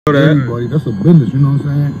Everybody, that's a business, you know what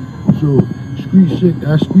I'm saying? So street shit,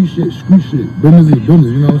 that's street shit. Business is business,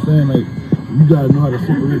 you know what I'm saying? Like, you gotta know how to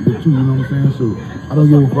separate the two, you know what I'm saying? So I don't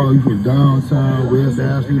give a fuck you from downtown, West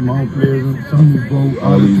Ashley, Mount Pleasant, Somerville,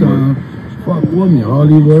 all the time. Fuck with me,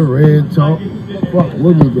 Hollywood, Red Talk. Fuck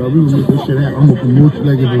with me, bro. We gonna make this shit happen. I'm gonna promote you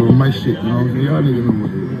like if it was my shit, you know what I'm saying? Y'all niggas know what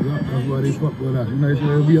it is. That's why they fuck with us. You know what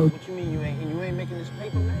I'm saying? What you mean you ain't making this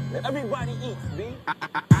paper, man? Let everybody eats, B. I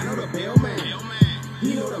know the mailman.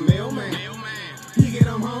 He know the mailman. He get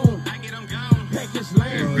him home. I get him gone. Pack this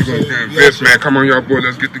land. We gonna invest, man. Come on, y'all boy.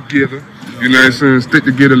 Let's get together. You know what I'm saying? Stick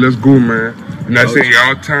together. Let's go, man. You know what I'm saying?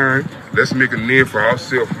 Y'all time. Let's make a name for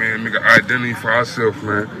ourselves, man. Make an identity for ourselves,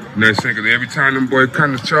 man. You know what I'm saying? Because every time them boys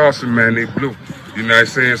come to Charleston, man, they blue. You know what I'm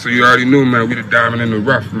saying? So you already know, man. We the diamond in the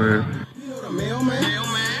rough, man. You know the mailman.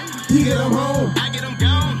 He get him home. I get him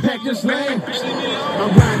gone. Pack this land. I'm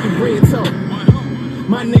riding Red Talk.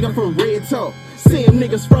 My nigga from Red Talk. Same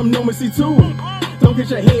niggas from No Mercy too. Don't get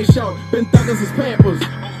your head shot. Been thuggers as Pampers.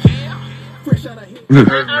 Fresh out of here.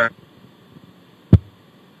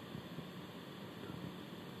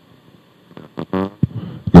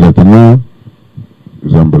 Good afternoon.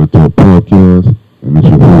 It's I'm about to talk podcast, and it's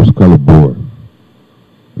your host, Color Boy.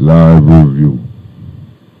 Live review.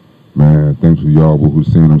 Man, thanks for y'all who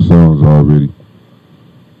seen them songs already.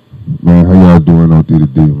 Man, how y'all doing out there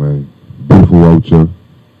today, man? Beautiful out here.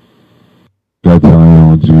 Got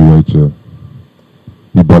time on G right here.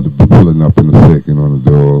 He about to be pulling up in a second on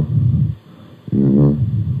the door. You know.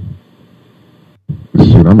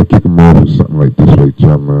 Shit, I'm gonna kick him off with something like this right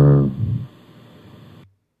here, man.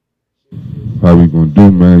 How we gonna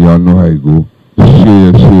do, man? Y'all know how it go.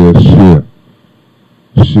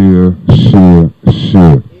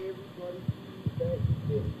 Share.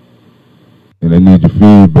 And I need your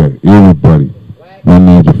feedback, everybody. I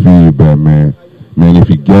need your feedback, man. Man, if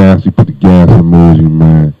you gas, you put the gas emoji,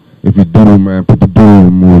 man. If you do, man, put the do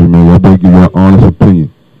emoji, man. Y'all better give your honest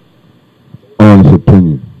opinion. Honest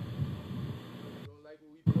opinion.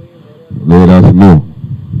 Let us know.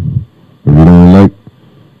 If you don't like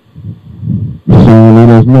the song, let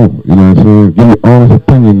us know. You know what I'm saying? Give your honest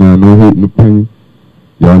opinion now, no hating opinion.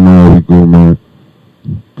 Y'all know how we go, man.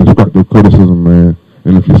 Constructive criticism, man.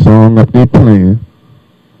 And if your song up there playing,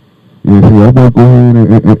 you know, y'all better go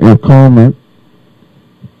ahead and comment.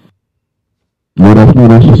 Let us know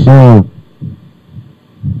that's your song.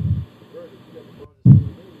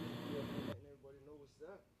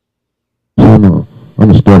 So, no, I'm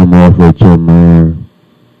gonna start them off right here, man.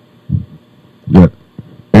 Yeah,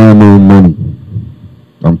 ammo money.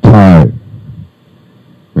 I'm tired.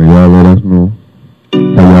 And y'all let us know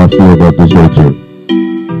how y'all feel about this right here.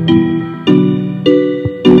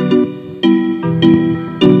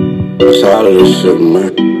 That's all of this shit,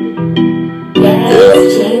 man. Yeah.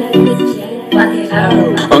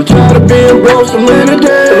 I'm tired of being broke so many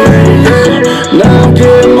days. Now I'm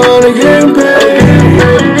getting money, getting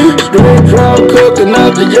paid. Straight drop, cooking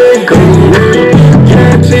out the yay.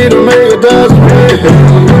 Guaranteed to make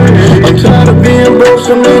 $1,000. I'm tired of being broke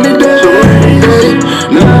so many days.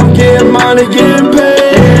 Now I'm getting money, getting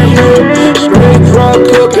paid. Straight drop,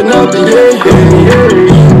 cooking out the yay.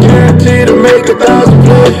 Guaranteed to make $1,000.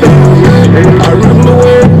 I remember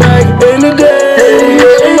way back in the day,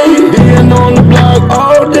 being on the block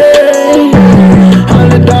all day,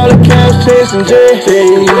 $100 cash chasing J.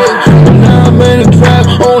 But now I'm in the trap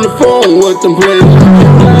on the phone with them players.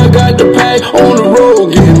 Now I got the pack on the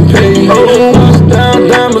road getting paid. Bust down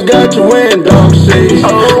diamonds, got your wind dog shades.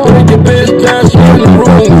 Break your bitch down, she in the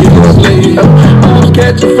room getting slayed. I was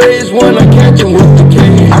catching phase when I catch him with the K.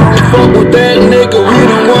 I don't fuck with that nigga, we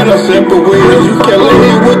don't wanna separate ways. You can't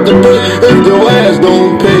lay with the bitch if the ass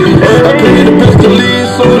don't pay. I pay the bitch to leave,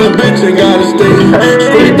 so the bitch ain't gotta stay.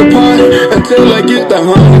 Straight the pot until I get the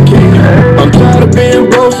 100K. I'm tired of being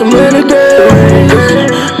broke so many days.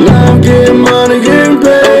 Now I'm getting money, getting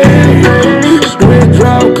paid. Straight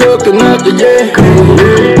drop, cooking out the yay.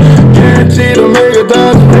 Guaranteed to make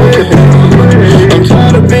 $1,000. I'm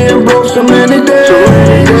tired of being broke so many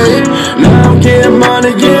days. Now I'm getting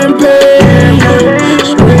money, getting paid.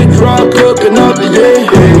 Straight drop, cooking out the yay.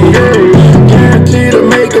 Guaranteed to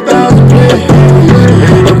make $1,000.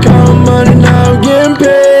 I'm counting money, now I'm getting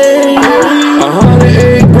paid.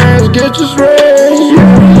 108 grams, get you straight.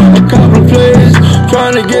 A couple of plays,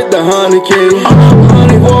 trying to get the 100K.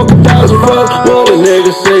 Money walk 1,000 fuck, what a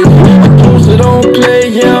nigga say. I'm posted on Clay,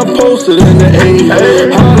 yeah, I'm posted in the A.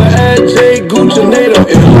 Holla at J, Gucci, Nato,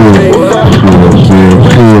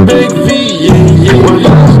 Big V, yeah.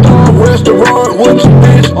 Five-star restaurant with your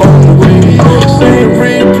bitch on the way. Same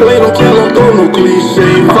replay, don't tell them, go no cliche.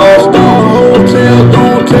 Five-star hotel,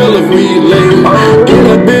 don't tell if we late. Get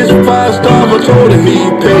a bitch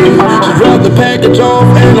paid. She dropped the package off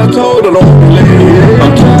and I told her don't be late.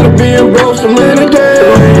 I'm tired of being broke so many days.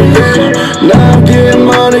 Now I'm getting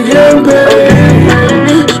money, getting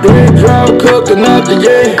paid. Straight drop, cooking out the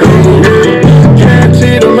yay.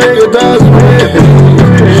 Guaranteed to make $1,000.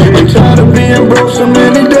 I'm tired of being broke so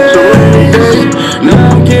many days.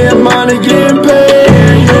 Now I'm getting money, getting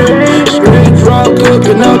paid. Straight drop,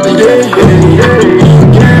 cooking out the yay.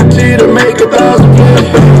 Guaranteed to make $1,000.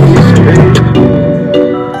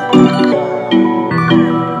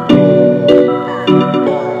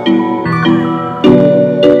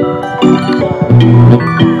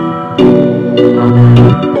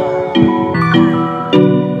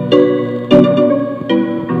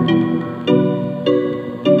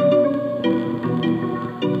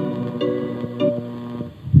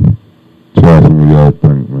 Trust me, y'all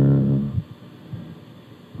think, man.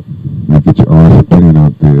 You get your honest opinion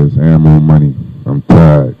out there. It's ammo money. I'm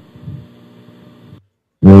tired.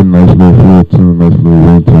 Yeah, nice little full tune, nice little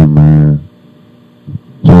wind tune, man.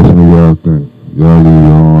 Trust me, y'all think. Y'all leave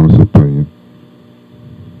your honest opinion.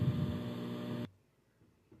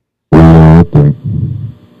 What y'all think?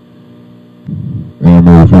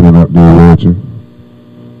 Ammo, if you've been out there watching,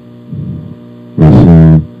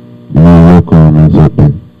 listen, you know your comments up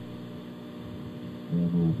there.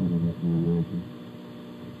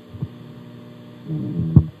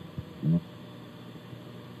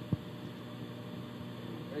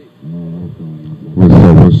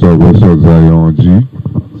 What's up, Zion G?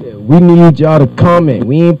 We need y'all to comment.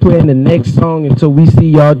 We ain't playing the next song until we see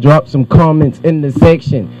y'all drop some comments in the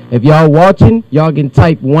section. If y'all watching, y'all can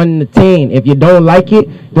type 1 to 10. If you don't like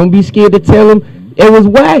it, don't be scared to tell them it was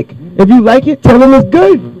whack. If you like it, tell them it's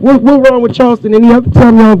good. What's wrong with Charleston? Any other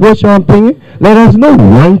time y'all voice your opinion, let us know.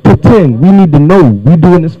 1 to 10. We need to know. We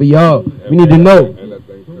doing this for y'all. We need to know.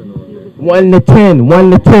 1 to 10.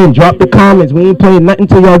 1 to 10. Drop the comments. We ain't playing nothing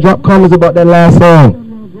until y'all drop comments about that last song.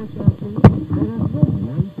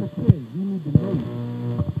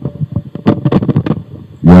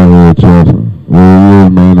 Y'all heard Charleston. Yeah,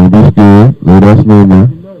 man. Don't be scared. Let us know, man.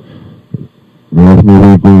 Let us know where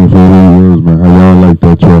you're going for what it is, man. How y'all like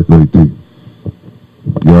that track right there?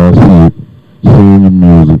 Y'all see it. Seeing the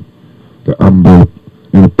music. The Umbrella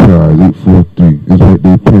Enterprise 843. It's what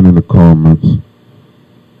they pin in the comments.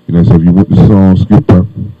 You know, so if you want the song, skip up.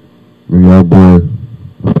 Man, y'all boy.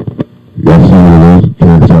 Y'all see what it is.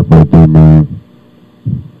 Catch up right there, man.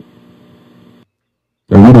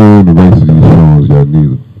 And we don't own the rights to these songs, y'all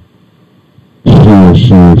neither. Share.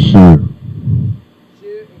 Share and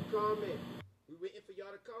comment. We waiting for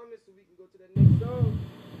y'all to comment so we can go to the next song.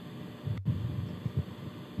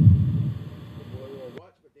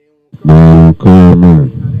 Man,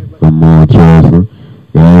 come on, Charleston.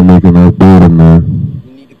 Y'all making us better, man.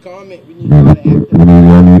 We need to comment. We need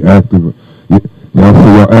y'all need active. Y'all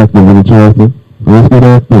see y'all active in the Charleston? Let's get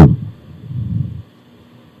active.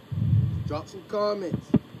 Drop some comments.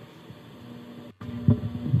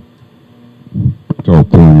 Talk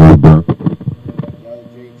to him, little bro.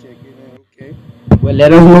 Okay. Well,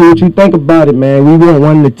 let us know what you think about it, man. We want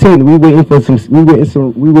 1 to 10. We waiting for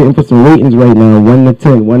some ratings right now. 1 to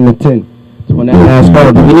 10. 1 to 10. On that last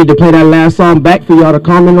song. Do we need to play that last song back for y'all to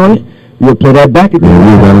comment on it? We'll play that back again.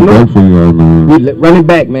 Yeah, we'll run it back for y'all, man. Run it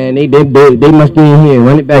back, man. They must be in here.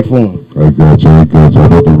 Run it back for them. I got you. I have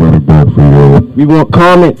to run it back for y'all. We want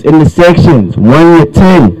comments in the sections. 1 to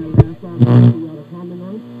 10.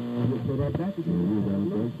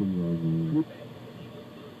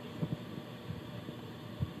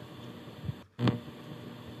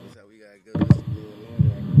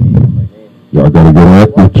 Y'all gotta get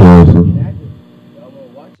active, Charleston. Y'all wanna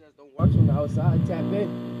watch us? Don't watch from the outside. Tap in.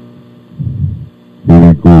 Here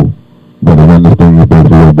we go. Better run this thing back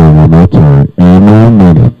for y'all one more time. Ain't no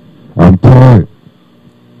money. I'm tired.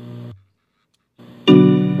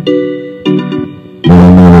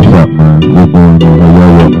 Y'all know what's up, man. What's going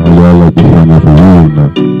on? How y'all like this one for real now?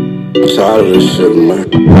 I'm tired of this shit, man.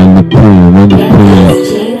 Run the plane.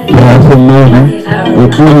 Pass a movie.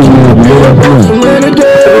 What you need? Let us know. Many days.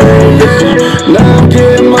 Now I'm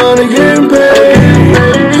getting money, getting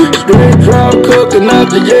paid. Straight drop, cooking out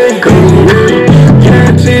the yay.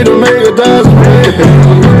 Guaranteed to make $1,000.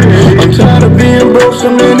 I'm tired of being broke so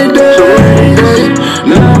many days.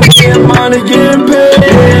 Now I'm getting money, getting paid.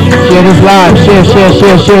 Share this live.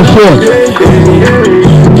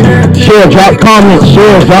 Share, drop comments.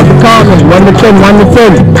 Drop the comments. 1 to 10, 1 to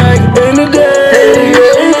 10. Back in the day,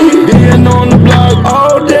 being on the block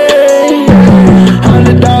all day.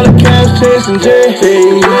 $100 cash chasing J.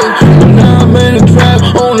 Now I'm in the trap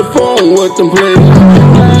on the phone with them players.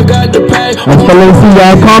 Now I got the pack. I still ain't see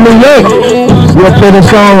y'all comment yet. We'll play the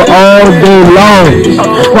song all day long.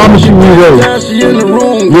 I promise you we will.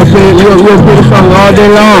 We'll play the song all day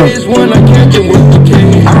long. When I catch him with the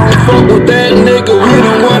king, I don't fuck with that nigga. We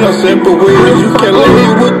don't want no separate ways. You can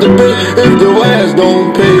lay with the bitch if the ass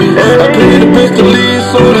don't pay. I pay the bitch to leave,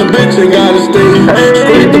 so the bitch ain't gotta stay.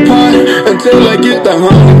 Scrape the pot until I get the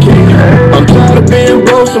 100K. I'm tired of being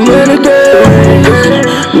broke so many days.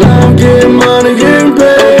 Now I'm getting money, getting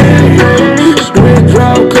paid. Straight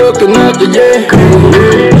drought cooking out the yeah.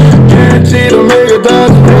 Guaranteed to make $1,000.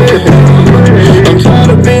 I'm tired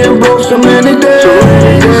of being broke so many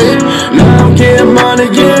days. Now I'm getting money,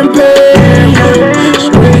 getting paid.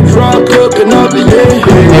 Straight drought cooking out the yeah.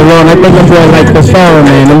 Hey Ron, I think them boys like the song,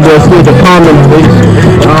 man. Them boys see the comments, bitch.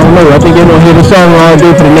 I don't know. I think they're gonna hear the song all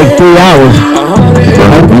day for the next 3 hours.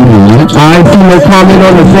 I ain't seen no comment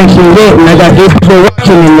on the section yet, and I got 8 people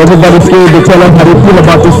watching, and everybody's scared to tell us how they feel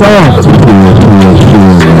about the song. The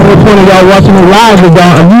whole point of y'all watching it live is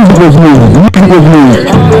y'all a musical news.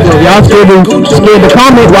 So y'all scared to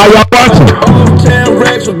comment while y'all watching. 10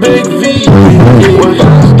 racks with Big V.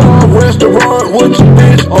 Five-star restaurant with your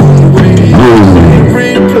bitch on the way.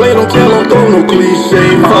 Replay, don't tell them, throw no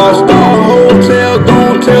cliche. 5-star hotel,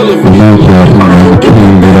 don't tell if we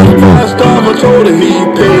 5-star, I told her he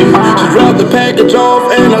paid. She dropped the package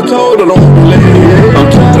off and I told her don't be late. I'm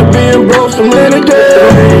tired of being broke so many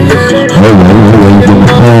days.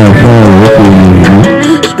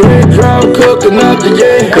 Straight drought cooking out the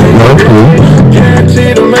yeah.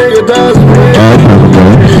 Guaranteed to make $1,000.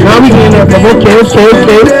 Now we getting up. Okay.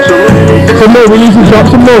 Some more. We need to drop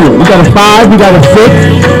some more. We got a 5. We got a 6.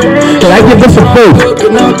 Can I give this a 4?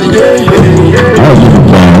 Cooking out the yeah. I'll give it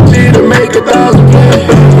 5. Guaranteed to make $1,000.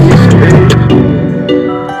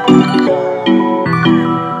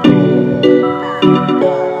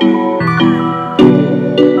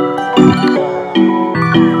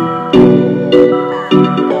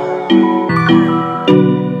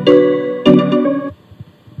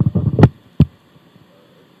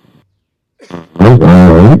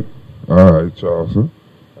 Alright, Charleston.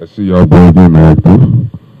 I see y'all boys getting active.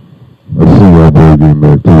 I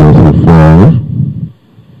said 5.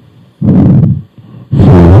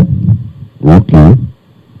 4.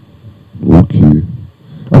 Okay.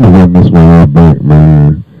 I'm gonna run this one right back,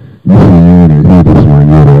 man. You see you ain't hear this one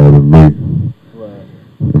yet all the night. Right.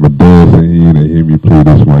 And my dad said he ain't hear me play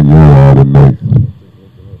this one yet all the night.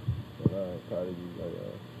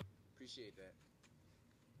 Appreciate that.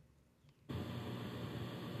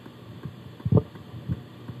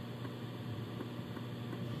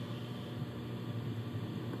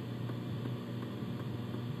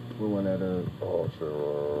 We want that Oh,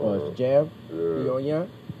 shit. it's Jam? Yeah. You on Young?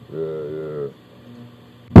 Yeah.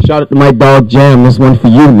 Shout out to my dog Jam. This one for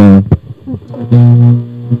you, man.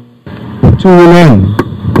 Tune in.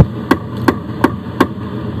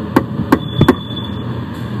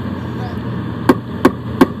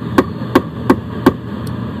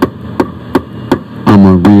 I'm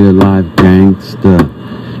a real life gangster.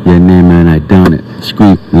 Your name and I done it.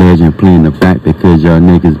 Street legend playing the back because y'all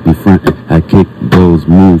niggas be frontin'. I kick those,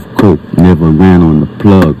 move coke, never ran on the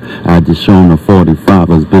plug. I just shown the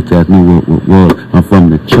 45ers, bitch ass knew what it was. I'm from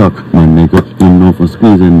the Chuck, my nigga. You know from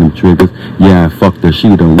squeezing them triggers. Yeah, I fucked her,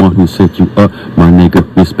 she the one who set you up, my nigga.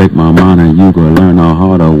 Respect my mind and you gon' learn the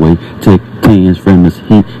harder way. Take 10s from this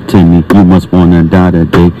heat to me. You must wanna die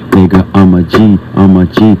today, nigga. I'm a G,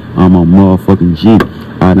 I'm a motherfucking G.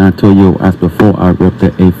 I done told your ass before I rep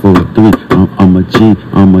the 843. I'm a G,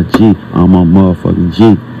 I'm a motherfucking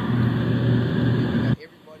G.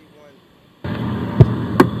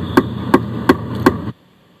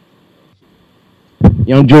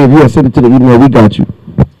 Young Dre, if you send it to the email, we got you.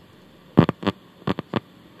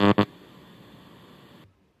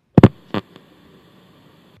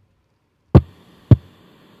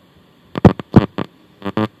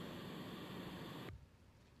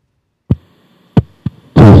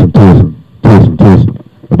 Test.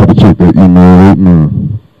 I better check that email right now.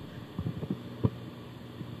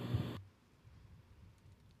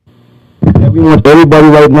 And we want everybody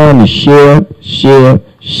right now to share.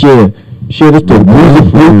 Share this to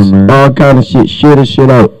music groups, all kind of shit. Share this shit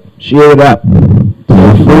out. Share it out.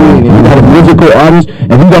 If you got a musical artist, if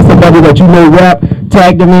you got somebody that you know rap,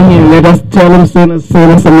 tag them in here and let us tell them, send us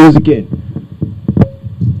some music in.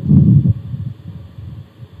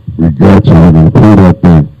 We got you. We're gonna play that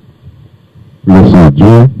thing. Let's see,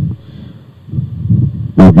 Joe.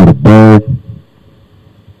 We'll get a bag.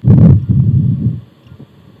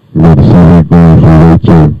 We got to see how it goes for right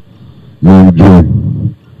there. Young Joe.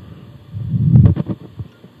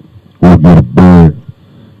 We'll get a bag.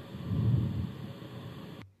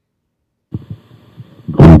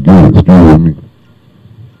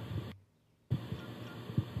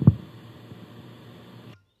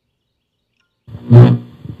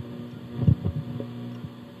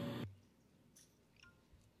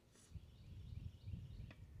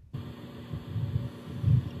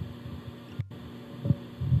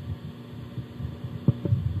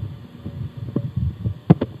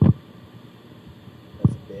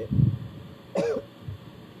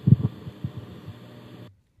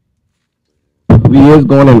 we is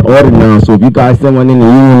going in order now. So if you guys send one in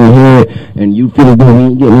and you want to hear it and you feel as though we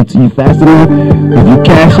ain't getting into you fast enough, if you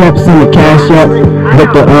cash up, send the cash up,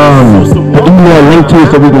 hit the email link to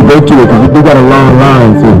it so we can go to it, because we do got a long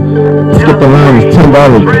line. So skip the line, it's $10.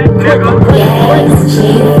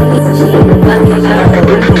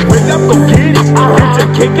 Wake up, go get it. Get your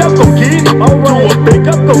kick up, go get it. Do a pick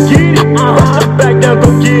up, go get it. Rush up back down, go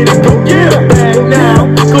get it. Go get it back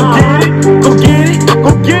now. Go get it, go get it,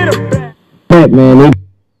 go get it back. Man, Not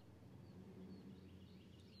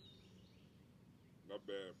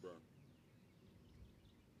bad, bro.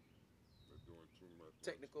 They're doing too much.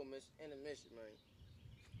 Technical intermission, man.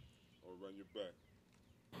 I'll run you back.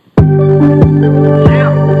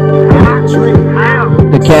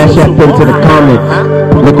 the cash app pinned to the comment.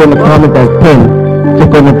 Look on the comment that's pinned.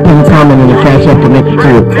 Click on the pinned comment and the cash app connected to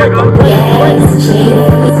it.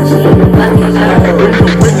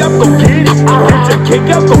 Wake up, go get it. Get your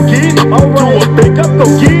kick up, go get it. Do a pick up, go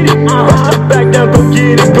get it. Rush up back down, go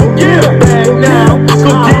get it. Go get it back now.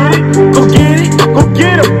 Go get it, go get it, go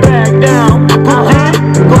get it back down. Go get it,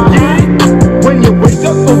 go get it. When you wake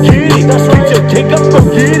up, go get it. That's right. Get your kick up, go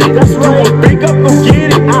get it. That's right. Do a pick up, go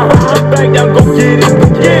get it. Rush up back down, go get it. Go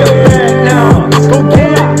get it back now. Go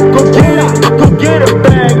get it, go get it, go get it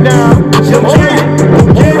back now. Go get it, go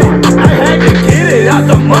get it. I had to get it out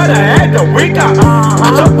the mud. I had to wake up.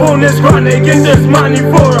 Jump on this grind and get this money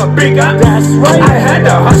for a bigger. That's right. I had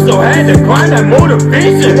to hustle, had to grind that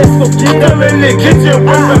motivation. Let's go get it. Still in the kitchen,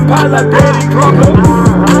 whipping pie like Betty Crocker.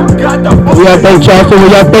 Got the What y'all think, Charleston?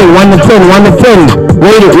 What y'all think? 1 to 10, 1 to 10.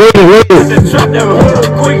 Rate it, rate it, rate it.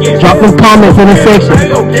 Drop them comments in the section.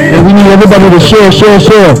 And we need everybody to share.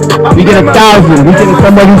 We get 1,000. We getting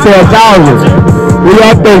somebody who say 1,000. What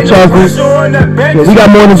y'all think, Charleston? Yeah, we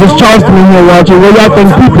got more than just Charleston in here watching. What y'all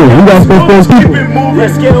think, people? We got some friends, people.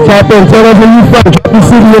 Tap in, tell us where you from. Drop the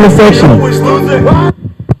city in the section.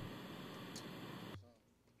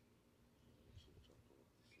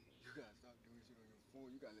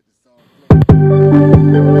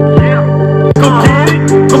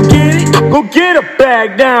 Go get it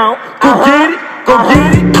back down. Go get it, go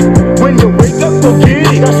get it. When you wake up, go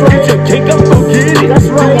get it. That's right. Get your kick up, go get it. That's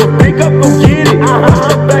right. Do a pick up, go get it.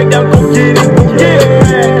 Rush up back down, go get it. Go get it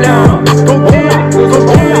back down. Go get it, go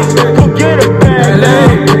get it, go get it back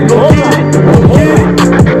down. Go get it, go get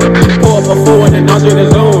it. Pull up a 4 and then under the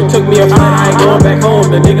zone. Took me a flight, I ain't going back home.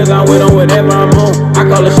 The niggas I'm with on whatever I'm on. I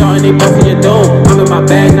call a shot and they bustin' your dome. I'm in my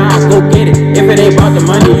bag, now I go get it. If it ain't about the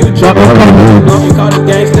money, you drop it. You call this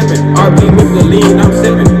gang slippin'. RP with the lean, I'm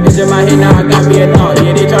sippin'. It's in my head now, I got me a thought.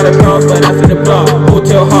 Yeah, they try to cross, but I see the block.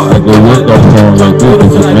 Hotel hard, drunk food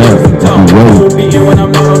until I get some talk. Won't be in when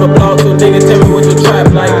I'm not on the block. So niggas tell me what your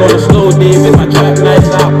trap like. On a slow day, it's my trap nights.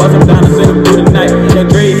 I'll bust them down and send them through the night. Your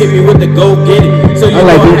Dre hit me with the go get it. So you know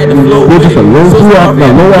I had to flow with it.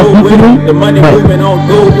 The money moving on,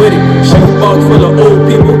 go with it. Show box full of old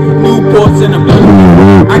people, Newports in the blood.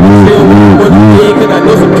 I can feel what you did, cause I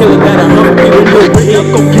know some killers that I know people know. Wake up,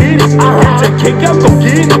 go get it. Get your kick up, go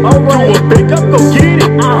get it. Do a pick up, go get it.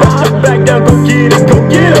 Rush up back down, go get it. Go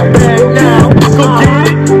get it back now. Go get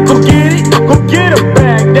it, go get it, go get it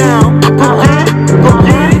back down. Go get it, go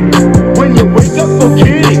get it. When you wake up, go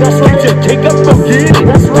get it. That's right. Get your kick up, go get it.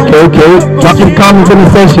 That's right. Okay. Drop your comments in the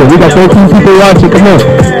section. We got 13 people watching. Come on.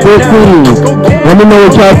 13. Let me know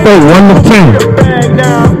what y'all think. 1 to 10.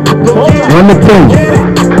 1 to 10.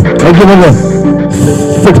 I'll give it a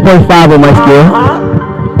 6.5 on my scale.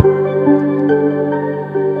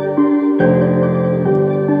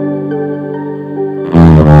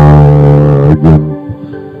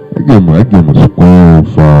 I give him a strong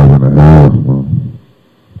 5.5, man.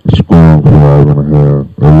 A strong 5.5.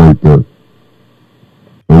 I like that.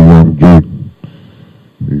 A young Drake.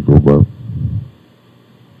 There you go, bro.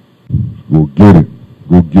 Go get it.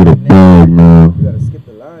 Go get a bag, man. You gotta skip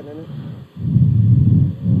the line, innit?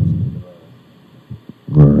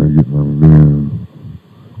 Nah, I get my man.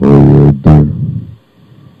 Oh, yeah, right there.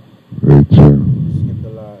 Right there. Skip the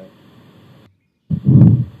line.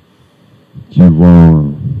 Keep on.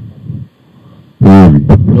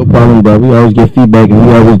 No problem, bro. We always get feedback, and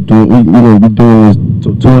we always do. We be doing this. So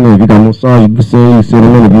tune in. If you got more songs, you can send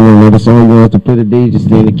them in. If you want another song you want us to play today, just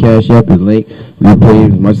stay in the cash app. It's late. We play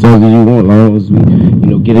as much songs as you want, as long as we,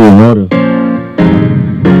 get it in order.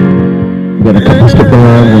 We got a couple skipping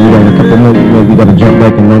lines, and we got a couple more. We got to jump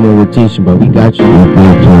back in normal rotation, but we got you.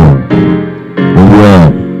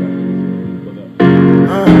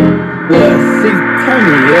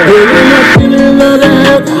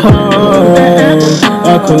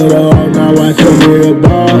 I cut off, now I show me a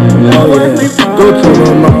ball. Oh yeah, go to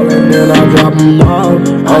the mall and then I drop them off.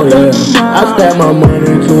 Oh yeah, I stack my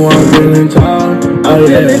money till I'm feeling tall. Oh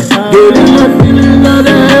yeah, getting my feelings out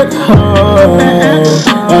of alcohol.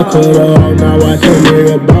 I cut her off, now watch a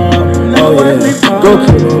nigga ball. Oh yeah, go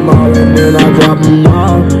to the mall and then I drop them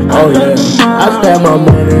off. Oh yeah, I stack my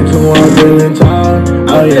money to I'm feeling tired.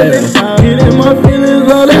 Oh yeah, getting my feelings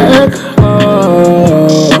out of alcohol.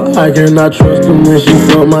 I cannot trust him when she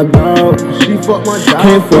fuck my dog. She fuck my dog.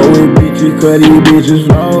 Can't fuck with bitches cause these bitches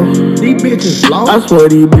low. These bitches low. I swear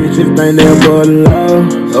these bitches think they're but love.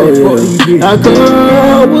 Oh yeah, I come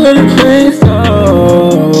up with a chainsaw.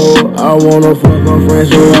 I wanna fuck my friend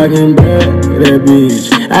so I can back that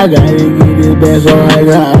bitch. I gotta get this back so I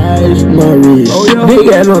got ice my wrist. Oh yeah. Big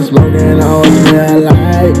ass I'm smoking, I don't smell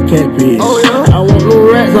like catfish. Oh yeah. I want no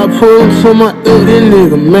rats, I pull them to my ear, this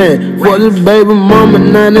nigga man. For this baby mama,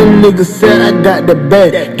 now this nigga said I got the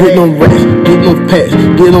bag. Get them rats, get them packs,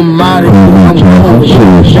 get them out of here, I'm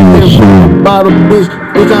coming. Bottle bitch,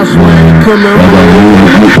 bitch I swing, coming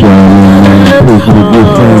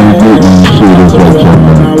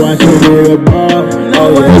I watch a nigga ball.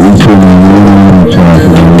 Oh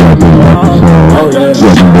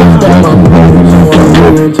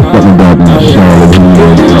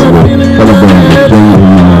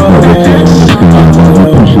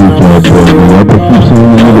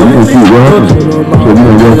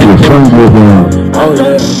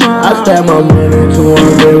I stack my money to I'm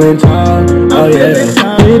feeling tired. Oh yeah,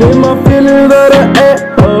 getting my feelings out of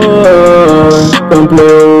alcohol. Don't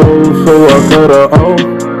play so I cut her off.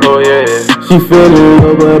 Oh yeah, she feeling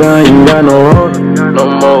low but I ain't got no heart no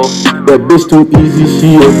more. That bitch too easy, she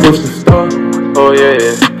a push to start. Oh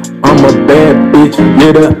yeah, I'm a bad bitch,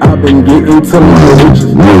 get her, I've been getting to my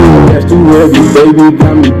riches. That's too heavy, baby,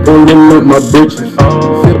 got me pulling up my bitches.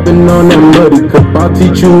 Sipping on that muddy cup, I'll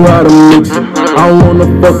teach you how to mix it. I wanna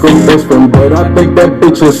fuck her best friend, but I think that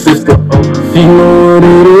bitch a sister. She know what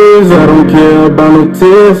it is, I don't care about no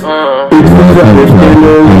tears. Bitches out there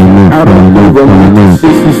standing, I don't give a minute.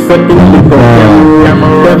 60 seconds, look on camera.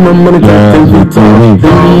 Got my money, got things with time.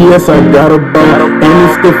 Yes, I got a ball, and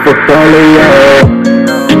it's still fuck all of y'all.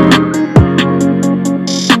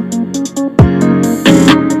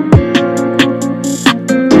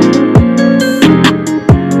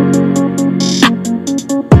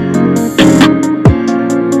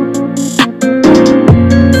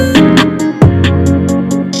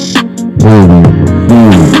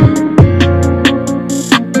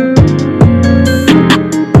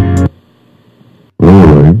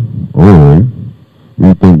 Alright. What do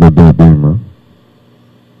you think about that thing, man?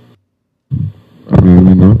 I mean,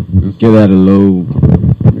 you know, Give that a load.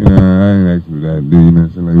 Yeah, I ain't actually that dude, you know what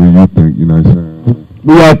I'm saying? Like, what you think, you know what I'm saying?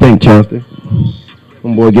 What y'all think, Chauncey?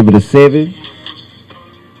 Homeboy, give it a 7.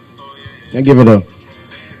 I give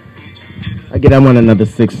that one another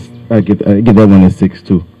 6. I give that one a 6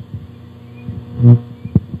 too. I'm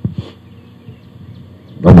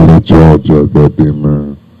gonna let y'all judge that thing,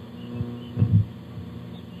 man.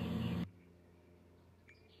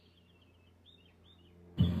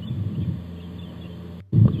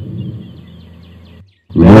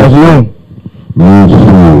 Last one.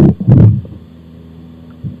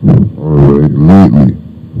 Alright, Lately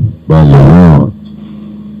by LeBron.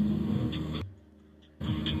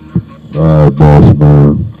 Alright, boss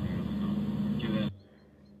man.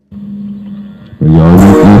 And y'all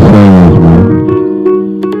look these songs, man.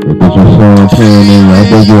 If it's your song playing in, y'all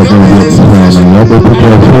better get up and get the song, and y'all better put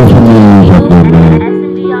your social medias up there, man.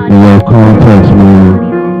 And y'all contacts, man.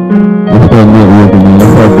 Let's start networking, man.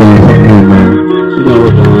 Let's start doing something, man. You know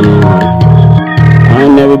what's going on. I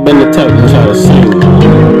ain't never been the type to try to sing.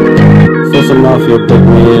 So some mafia book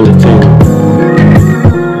me entertainment.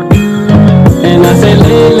 And I say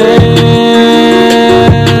lately,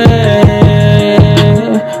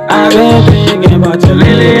 I've been thinking about you.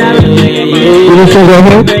 Lately, I've been thinking about you. You just right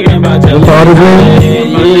here? Thinking about you. That's all the game?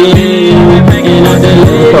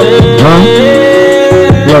 Huh?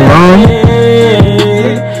 Yeah, wrong?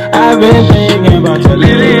 I've been thinking about you.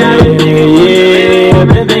 Lately, I've been thinking, yeah. I've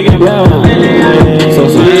been thinking about you.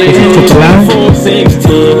 So 16,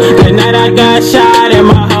 the night I got shot in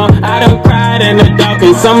my heart, I done cried in the dark,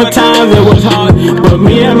 and summertime it was hard, but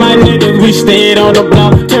me and my niggas, we stayed on the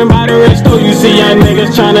block. Turn by the resto, you see young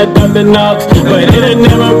niggas tryna dump the knocks, but it'll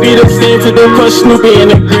never be the same to the crush Snoopy in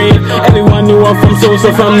the grave. Everyone knew I'm from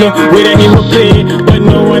Sosa, from the way that he would play, but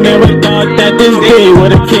no one ever thought that this day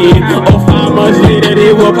would've came. 5 months later,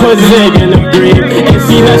 they were put Zig in the grave, and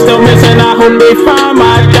see that still missing, I hope they find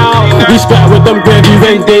my dog. We scrap with them gravies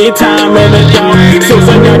in daytime in the dark. So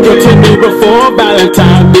son, y'all get to me before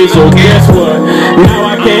Valentine's Day. So guess what?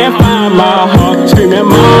 Now I can't find my heart. Screaming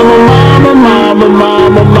mama, mama, mama,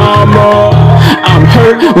 mama, mama. I'm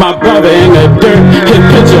hurt, my brother in the dirt. His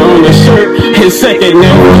picture on the shirt. His second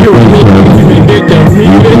name, you and me, even get the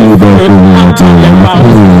meeting. I'm talking about.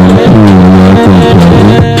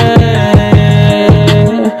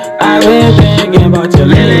 I've been thinking about your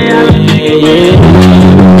lady, I've been thinking, yeah.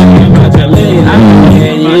 About your lady, I've been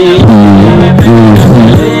thinking, yeah.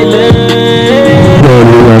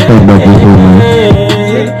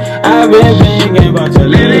 I've been thinking about your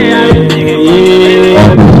lady, I've been thinking,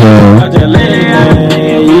 yeah. About your lady, I've been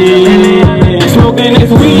thinking, yeah. Smoking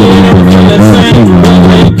this weed, I'm feeling same.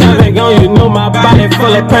 Coming on, you know my body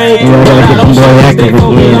full of pain. But I don't stay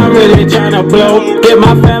for me, I'm really trying to blow. Get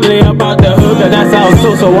my family up out the hood, cause that's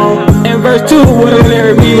how so on. In verse 2, what a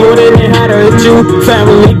lyric be, what it ain't how to hit you.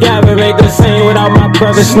 Family gather, make the same without my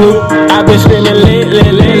brother Snoop. I've been screaming lately,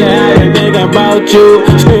 I've been thinking about you.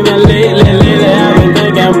 Screaming lately, I've been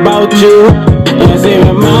thinking about you. And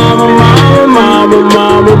saying, mama.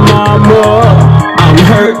 I'm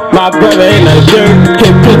hurt, my brother in the dirt.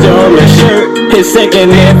 His picture on my shirt. His second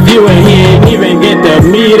nephew and he ain't even get to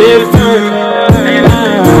meet his first.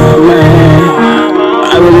 Oh man,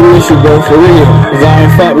 I really miss you, bro, for real. Cause I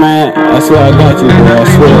ain't fat, man. I swear I got you, bro. I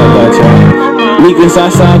swear I got y'all. Meek and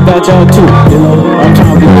Southside got y'all too. You know, I'm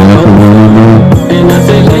trying to be my and I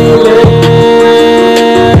say, Lele.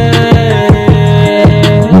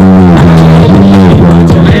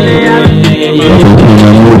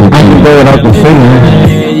 I can go without the singing.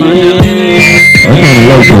 I kind of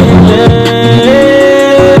like that.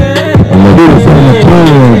 I'm going to do this in the tune.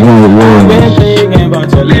 I've been thinking about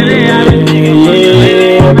your lady. I've been thinking,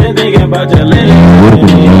 yeah. I've been thinking about your lady.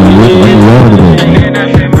 And I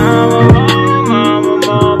say, mama.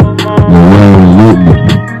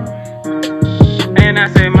 And I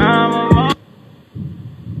say, mama.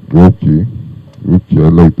 Okay, I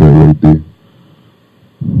like that right there.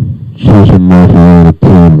 Social mafia on the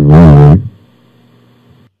team, alright.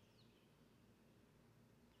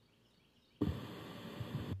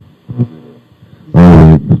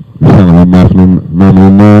 Alright, you sound like mafia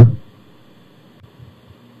now?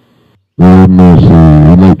 Well, no, sir,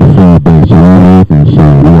 you like the feedback, so you can say,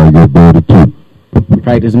 we gotta get better too.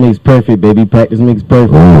 Practice makes perfect, baby, practice makes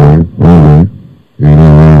perfect. Alright. Ain't nothing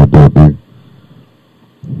wrong with that, baby.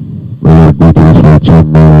 Alright, go to this right here,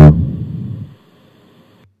 man.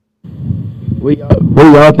 What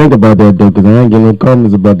y'all think about that though? Cause I ain't getting no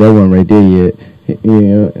comments about that one right there yet.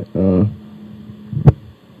 Yeah.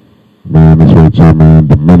 Man, this right here, man.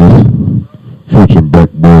 The Menace, Future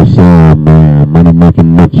Backboy Sound, man. Money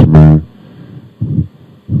making Mitch, man.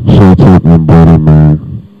 Show talking brother, man.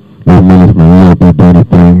 Little Menace, man. You out there doing the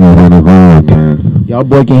thing, you running hard, man. Y'all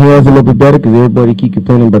boy can hear us a little bit better, cause everybody keep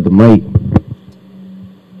complaining about the mic.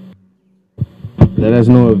 Let us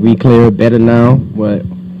know if we clear better now. What?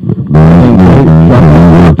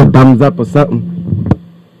 Drop the thumbs up or something.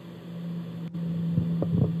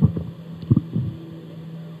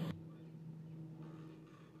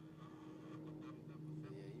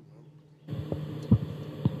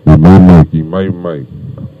 You might Mike.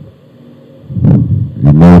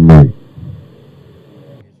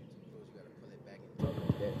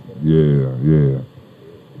 Yeah.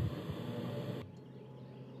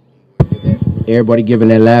 Everybody giving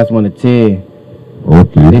that last one a 10.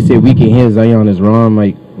 Okay. They said we can hear Zion is wrong,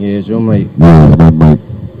 Mike. Yeah, it's your mic. Yeah, it's my mic.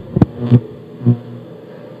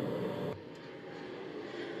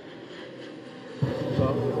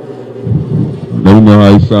 Let me know how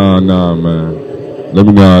you sound now, man. Let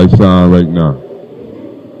me know how you sound right now.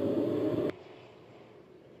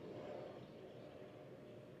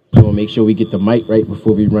 So we'll make sure we get the mic right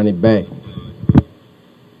before we run it back.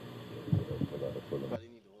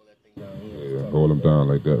 Yeah, hold him down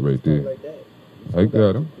like that right there. I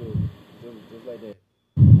got him.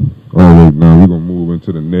 Alright, now we're gonna move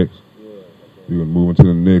into the next. We're gonna move into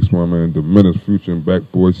the next one, man. The Menace, Future, and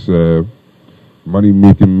Backboy Sav. Money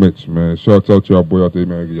making Mitch, man. Shout out to y'all boy out there,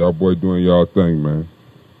 man. Y'all boy doing y'all thing, man.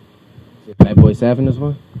 Backboy Sav in this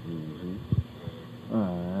one?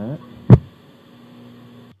 Alright.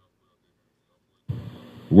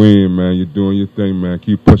 Wayne, man, you're doing your thing, man.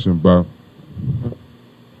 Keep pushing, bro.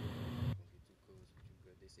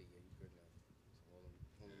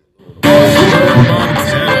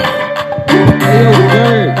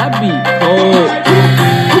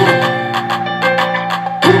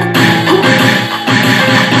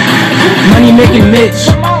 Money making Mitch.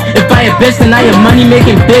 If I had bitch, then I am money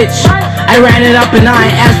making bitch. I ran it up and I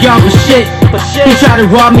ain't asked y'all for shit. He tried to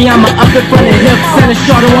rob me, I'ma up it from the hip. Send a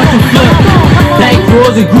shot and watch him flip. Bank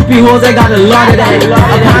rolls and groupie hoes, I got a lot of that.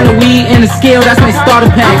 A pound of weed and a scale, that's my starter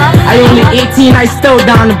pack. I only 18, I still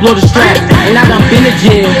down to blow the strap. And I done been to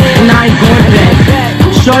jail, and I ain't going back.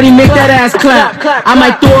 Shorty make that ass clap. I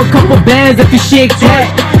might throw a couple bands if you shake that.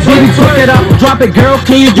 Baby, pick it up, drop it, girl,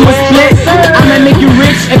 can you do a split? I'ma make you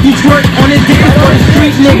rich if you twerk on this dick for the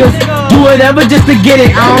street niggas. Do whatever just to get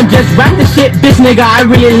it. I don't just rap the shit, bitch nigga, I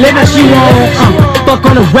really live it. She won't fuck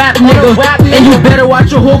on a rap nigga. And you better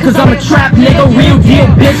watch your hole, cause I'm a trap nigga. Real deal,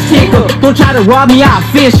 bitch taker. Don't try to rob me, I'll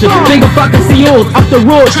fish ya. Finger fucking COs off the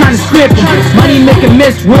road, trying to script em. Money making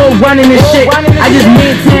miss, road running this shit. I just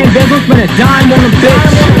made 10 bands, won't spend a dime on a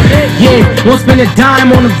bitch. Yeah, won't spend a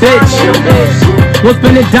dime on a bitch. Won't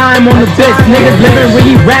spend a dime on a bitch. Niggas living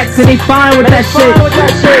really racks and they fine with that shit.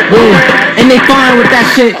 Yeah, and they fine with that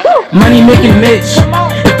shit. Money making Mitch.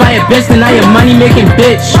 If I a bitch, then I a money making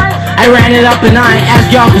bitch. I ran it up and I ain't ask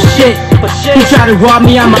y'all for shit. He try to rob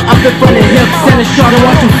me, I'ma up it from the hip. Send a shot and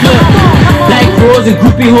watch him flip. Black bros and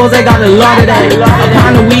groupie hoes, I got a lot of that. A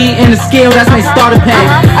pound of weed in the scale, that's my starter pack.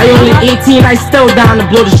 I only 18, I still down to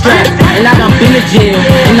blow the strap. And I done been to jail,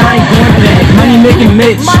 and I ain't going back. Money making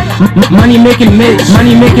Mitch. Money making Mitch.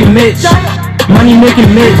 Money making Mitch. Money making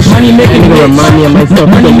Mitch, money making Mitch,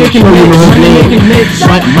 money making Mitch, money making Mitch,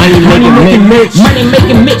 money making Mitch, money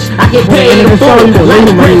making Mitch. I get paid in full.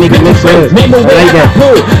 Money making Mitch. Name a way I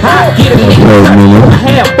pull. I get a nigga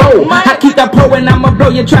half bowl. I keep that pro and I'ma blow.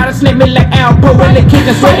 You try to snip me like Alpo in the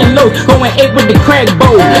kitchen, sweating low, going 8 with the crack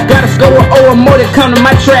bowl. Gotta score or more to come to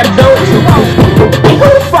my trap though. Hey, who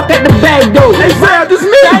the fuck at the bag though? Hey, Sam, this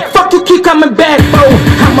me. Fuck you, keep coming back, bro.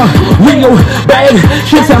 I'm a real bag.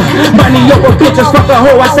 She's a money over. Bitches, fuck a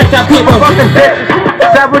hoe, I sack out people. Fucking bitch.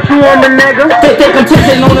 Is that what you want, the nigga? They think I'm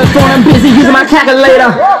testing on the phone, I'm busy using my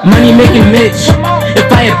calculator. Money making Mitch. If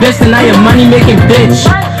I a bitch, then I a money making bitch.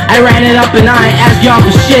 I ran it up and I ain't ask y'all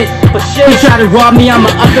for shit. He try to rob me,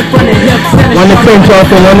 I'ma up it from the hip. Run the film,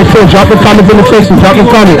 drop the comments in the section, drop the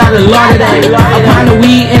comments. Got a lot of that. A pound of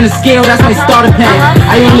weed in the scale, that's my starter pack.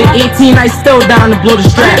 I only 18, I still down to blow the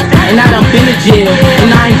strap. And I done been to jail,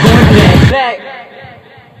 and I ain't going back.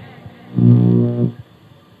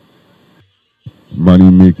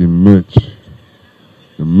 Money making Mitch.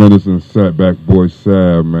 The Medicine Sat Back Boy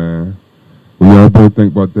Sad, man. What y'all boy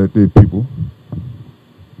think about that day, people?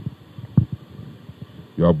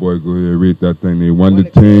 Y'all boy go ahead and rate that thing. They 1 to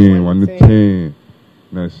 10, 1 to 10.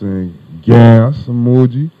 Now saying gas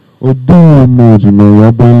emoji or doom emoji, man.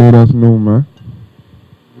 Y'all boy let us know, man.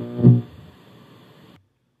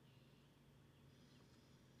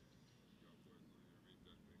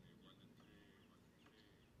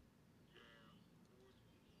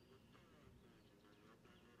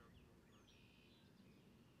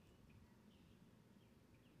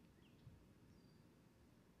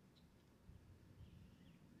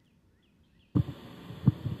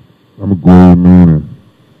 I'm gonna go ahead, man, and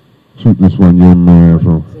shoot this one, young man,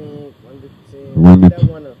 from 1 to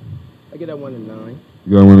 10. I get that 1 to 9.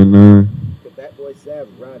 You got 1 to 9? Cause that boy Sav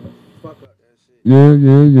riding the fuck up that shit.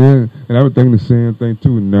 Yeah. And I was thinking the same thing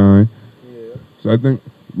too, 9. Yeah. So I think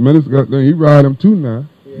Menace got he ride him too now.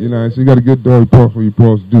 Yeah, you know, so you got to get dirty part for you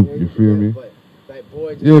supposed to do. Yeah, you feel me? But that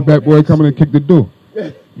boy just that boy coming and kick the door.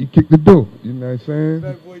 He kicked the door. You know what I'm saying?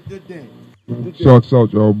 That boy did that. Shouts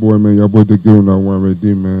out y'all boy, man. Y'all boy did good on that one right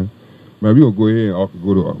there, man. Man, we gonna go ahead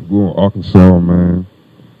and go on Arkansas, man.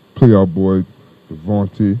 Play our boy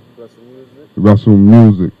Devontae. Russell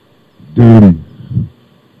Music. Dirty.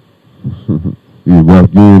 He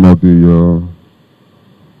rap game out there, y'all.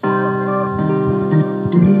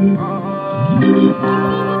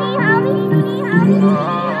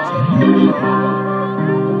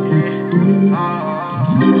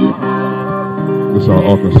 It's our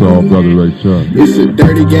Arkansas brother right here. It's a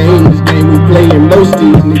dirty game, this game we playing. Most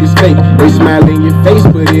these niggas fake. They smile in your face,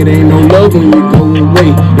 but it ain't no love when you go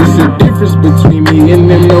away. It's a difference between me and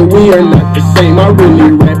them, no, we are not the same. I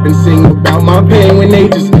really rap and sing about my pain when they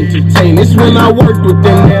just entertain. It's when I worked with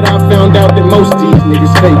them that I found out that most these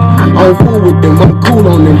niggas fake. I don't fool with them, I'm cool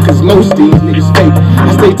on them, cause most these niggas fake.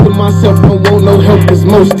 I stay to myself, don't want no help, cause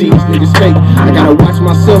most these niggas fake. I gotta watch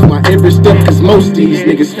myself, my every step, cause most these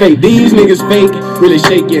niggas fake. These niggas fake. Really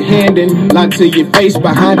shake your hand and lie to your face.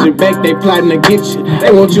 Behind your back, they plotting against you.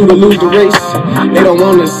 They want you to lose the race. They don't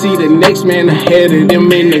want to see the next man ahead of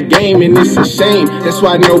them in the game, and it's a shame. That's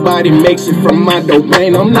why nobody makes it from my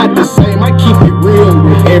domain. I'm not the same. I keep it real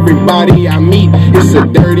with everybody I meet. It's a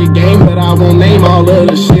dirty game, but I won't name all of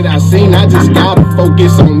the shit I seen. I just gotta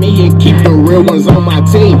focus on me and keep the real ones on my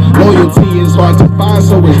team. Loyalty is hard to find,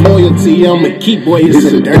 so it's loyalty I'ma keep. Boy, it's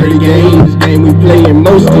a dirty game. This game we playing,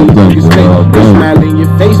 most of these niggas fake. Smile in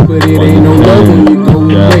your face, but it ain't no love when you go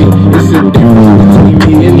away. It's a difference between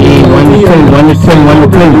me and you. 1 to 10, 1 to 10, 1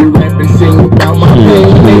 to 10. Rap and sing about my pain.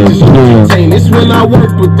 They just entertain. It's when when I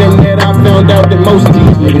worked with them that I found out that most of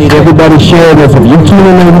these We need everybody share this. If you tune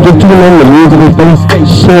in, you just tune in, the music is based,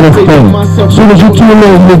 share this thing. As soon as you tune in,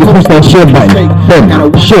 you need to push that share button. Then,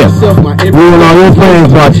 share. We want all your friends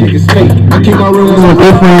watching. I keep my real We want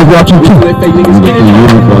your friends watching too. I don't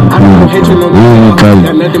know hatred on the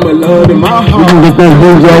got nothing but love in my We can get those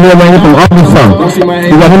dudes right here, man, from Arkansas.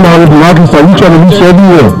 We got him out here from Arkansas. We trying to reach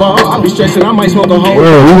everywhere. I be stressing, I might smoke a whole.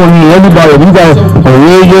 Yeah, we want to hear everybody. We got a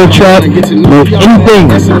radio track, anything.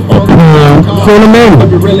 Send them in.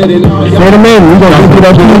 Send them in. We gonna get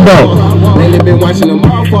that feedback. Lately been watching them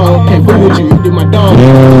all fall. Can't fool with you, you do my dog.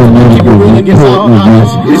 Keep it real against all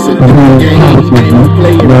odds. It's a different game.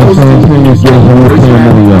 Play it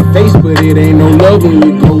face, but it ain't no love when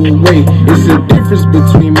you go away. It's a difference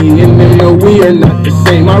between me and them. No, we are not the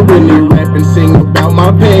same. I really rap and sing about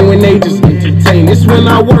my pain when they just entertain. It's when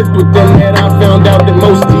I worked with them that I found out that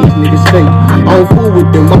most of these niggas fake. I don't fool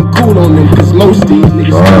with them, I'm cool on them, cause most of these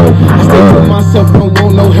niggas fake. I stay for myself, don't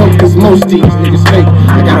want no help, cause most of these niggas fake.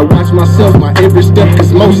 I gotta watch myself, my every step,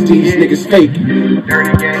 cause most of these niggas fake.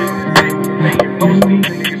 Dirty game, most of these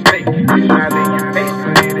niggas fake. Smile in your face,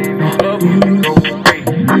 but it ain't no love when you go away.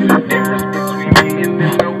 There's a difference between me and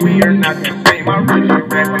them, no, we are not the same. I really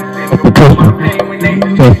rap and sing about my pain when they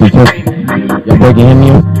just entertain. Y'all boy can hear me?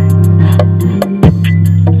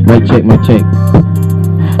 Mic check, mic check.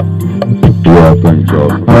 What y'all think, y'all?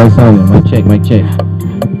 How it sounding? Mic check, mic check.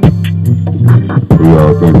 What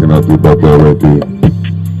y'all thinking out there about that right there?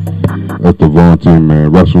 That's the volunteer,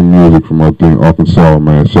 man. Wrestling music from out there in Arkansas,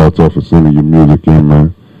 man. Shout out for sending your music in,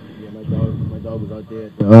 man. Yeah, my dog was out there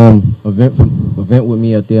at the event with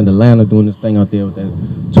me out there in Atlanta doing this thing out there with that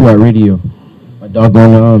 2-Hour Radio. My dog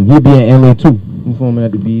on he'll be in LA too. Performing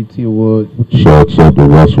at the BET Awards. Shout out to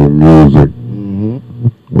wrestling music.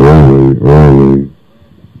 Early.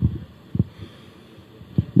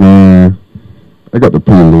 Man, I got to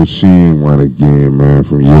play a little Sheen one again, man,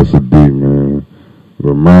 from yesterday, man.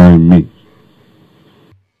 Remind me.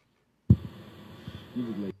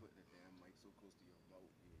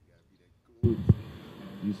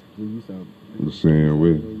 The same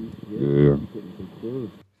way. Yeah.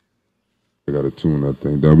 I gotta tune that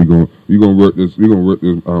thing down. We gonna work this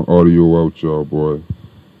audio out, y'all, boy.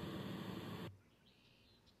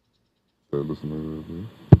 Listen to this.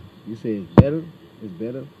 You say it's better? It's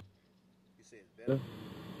better? You say it's better?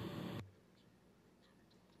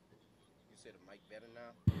 You say the mic better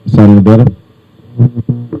now? Sounding better?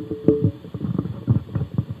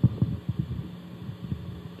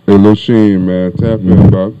 Hey, Lil Sheen, man, tap in,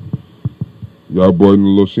 Bob. Y'all boy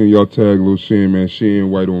Lil Sheen, y'all tag Lil Sheen, man. Sheen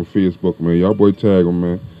White on Facebook, man. Y'all boy tag him,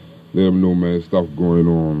 man. Let him know, man, stuff going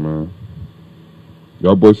on, man.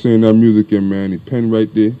 Y'all boy send that music in, man. The pen right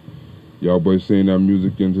there. Y'all boys send that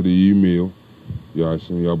music into the email. Y'all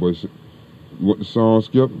boys, you want the song,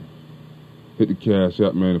 Skip? Hit the Cash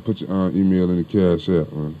App, man, and put your email in the Cash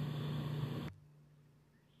App, man.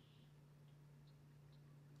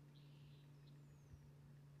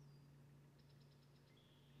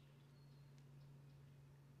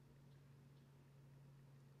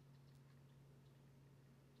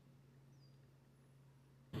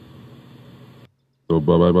 So,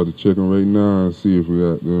 Bob, I'm about to check them right now and see if we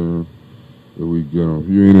got them. If we get them. If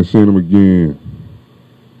you ain't send them again.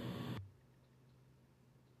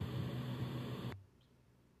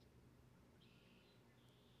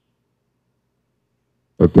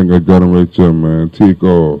 I think I got them right there, man. Take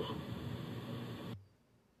off.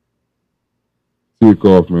 Take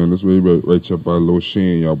off, man. This way right here by Lil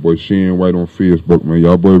Sheen, y'all boy. Sheen White on Facebook, man.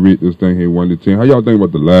 Y'all boy read this thing here 1 to 10. How y'all think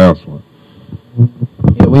about the last one?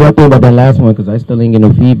 Yeah, what y'all think about that last one? Because I still ain't getting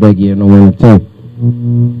no feedback yet, no 1 to 10.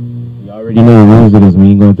 You already know the rules of this. We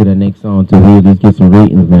ain't going to that next song until we at least get some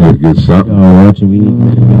ratings, man. Let's get something. Watching, we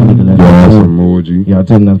need to let y'all some emoji. Y'all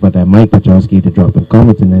telling us about that mic, but y'all scared to drop in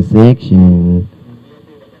comments in that section.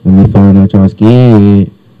 Let me find out y'all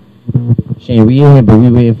scared. Shane, we in here, but we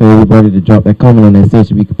waiting for everybody to drop that comment on that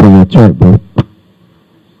section. We can play your track, bro.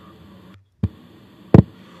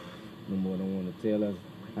 No more don't want to tell us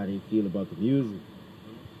how they feel about the music.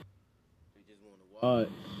 They just want to watch.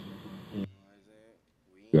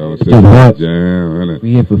 Y'all say jam,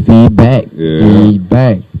 we here for feedback. Yeah.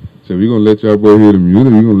 Feedback. So we gonna let y'all boy hear the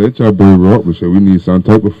music. We gonna let y'all boy rock, but so we need some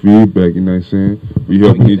type of feedback. You know what I'm saying? We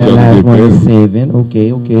helping each other get better. 7.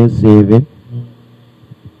 Okay, 7.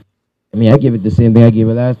 I mean, I give it the same thing I gave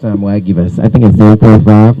it last time. Well, I give it, I think it's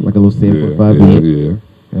 7.5, like a little 7.5. Yeah.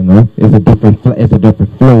 You know, it's a different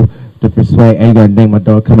flow, different swag. And you gotta thank my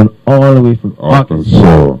dog coming all the way from Arkansas.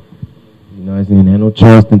 You know what I'm saying? Ain't no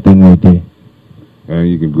Charleston thing right there. And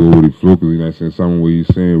you can go with the flow, because you know what I'm saying? Something where you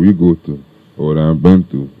saying we go to or what I've been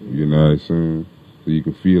through. You know what I'm saying? So you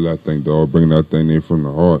can feel that thing, dog, bringing that thing in from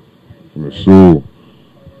the heart, from the soul.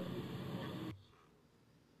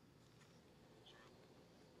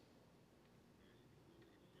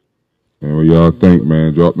 And what y'all think,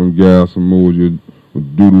 man? Drop them gas emoji,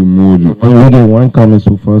 doodle emoji. We get one coming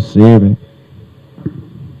so far, 7.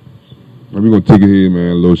 We gonna take it here,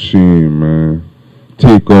 man. Lil Sheen, man.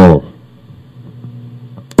 Take off.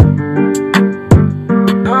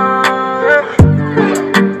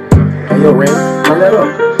 Hey, yo, Ray, turn that up.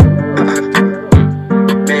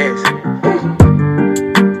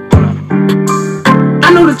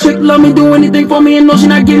 I know the chick love me, do anything for me, and know she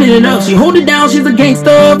not giving it up. She hold it down, she's a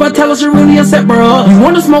gangster. If I tell her she really a set, bro. You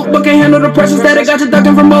wanna smoke, but can't handle the pressure that got you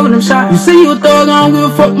ducking from all of them shots. You see you a thug, I don't give a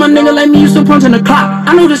fuck, my nigga like me, you still punching the clock.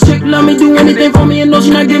 I know this chick love me, do anything for me, and know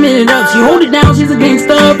she not giving it up. She hold it down, she's a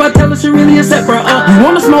gangster. If I tell her she really a set, bro. You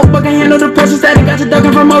wanna smoke, but can't handle the pressure that got you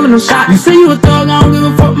ducking from all of them shots. You see you a thug, I don't give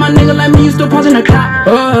a fuck, my nigga like me, you still punching the clock.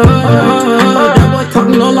 That boy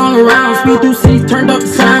talking no longer around. Speed through seats, turned up the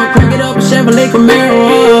sound, crank it up, a Chevrolet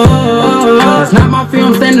Camaro. It's not my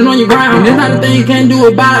film, standing on your ground. There's not a thing you can't do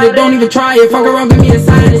about it. Don't even try it. Fuck around, give me a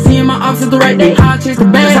sign. Seeing my opposite the right day. High chase the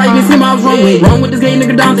bag. That's how you can see my wrong way. Wrong with this gay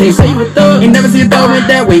nigga Dante. Say you a thug. Ain't never see a thug went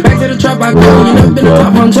that way. Back to the trap I go. You never been a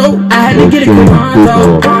top honcho. I had to get it quick.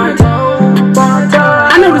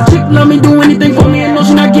 I know this chick love me, do anything for me, and know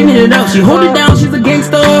she not giving it up. She hold it down, she's a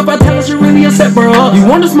gangster. If I tell her she really a set, bro. You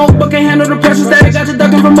wanna smoke, but can't handle the pressure that got you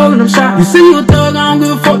ducking from all of them shots. You see you a thug, I don't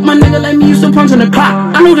give a fuck, my nigga like me, you still punching the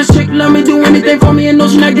clock. I know this chick love me, do anything for me, and know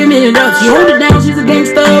she not giving it up. She hold it down, she's a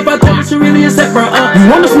gangster. If I tell her she really a set, bro. You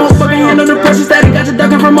wanna smoke, but can't handle the pressure that got you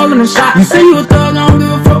ducking from all of them shots. You see you a thug, I don't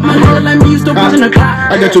give a fuck, my nigga like me, you still punching the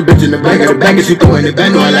clock. I got your bitch in the back of the bag and she throwing it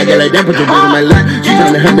back. No, I like it like that, put your bitch in my lap. She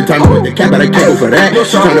trying to help me, time with the cap, but I can't go for that.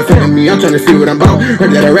 She trying to fuck with me, I'm trying to see what I'm about.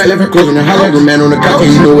 Heard that I rat, left her clothes on the house, like a man on the couch,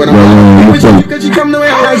 and you know what I'm about. Cause you come the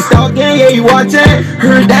way I stalking, yeah, you watching.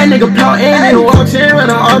 Heard that nigga plotting, and watching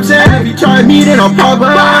when I'm option. If you try me, then I'll pop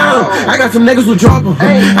out. I got some niggas who drop em.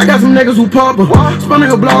 I got some niggas who pop em. Spun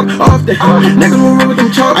nigga block off the niggas who run with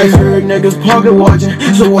them chalk. I heard niggas pocket watching,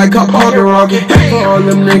 so I caught pocket rocket. For all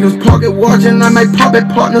them niggas pocket watching, I might pop at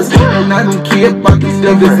partners. And I don't care about these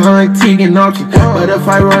niggas, I ain't taking options. But if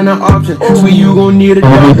I run an option, so you gon' need a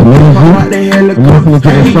doctor. Pop out the helicopter,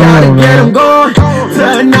 we gotta get him going to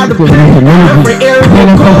another place. Every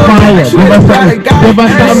area fire. Give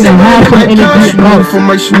us something to have some energy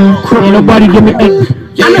out. Ain't nobody give me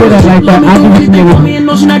I know that like that. I do this for me and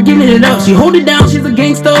know she not giving it up. She hold it down, she's a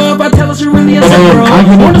gangster. If I tell her she really a set, bro. I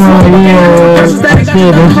wanna smoke, but can't handle the pressure that got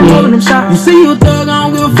you ducking from all of them shots. You see you a thug, I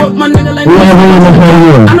don't give a fuck, my nigga like me.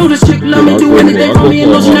 I know this chick love me, do anything for me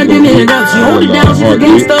and know she not giving it up. She hold it down, she's a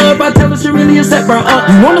gangster. If I tell her she really a set, bro.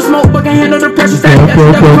 You wanna smoke, but can't handle the pressure that got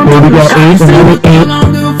you ducking from all of them shots. You see you a thug, I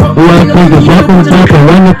don't give a fuck, my nigga like me.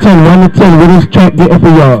 1 to 10, what is track getting for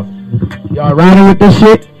y'all? Y'all riding with this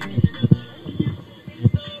shit?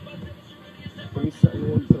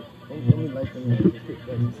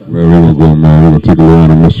 Man, we gonna go, man. We gonna take a little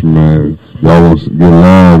intermission, man. Y'all want to get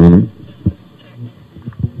live, innit?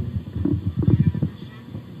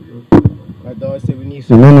 My dog said we need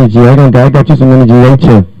some energy. I got you some energy right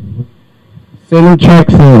here. Send them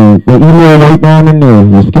tracks in. The email right down in there.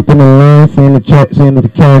 You're skipping the line, send the track, send the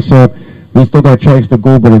cash up. We still got tracks to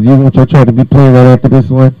go, but if you want your track to be played right after this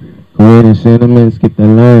one, go ahead and send them in, skip that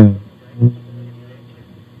line.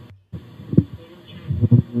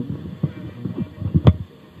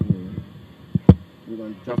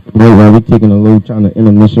 Right, right, we're taking a little trying to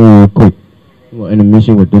intermission real quick. We're going to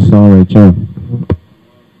intermission with this song right here.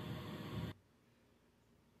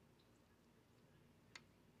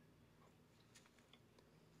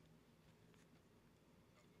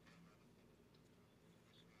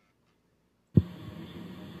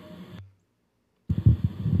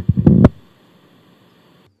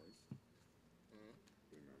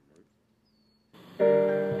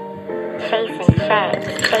 Chasing facts,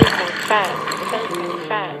 chasing facts, chasing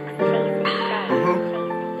facts, chasing facts.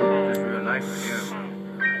 That's real nice, yeah.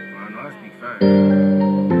 I know I speak facts.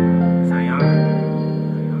 Zion.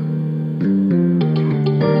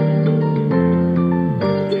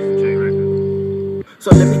 So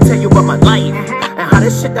let me tell you about my life and how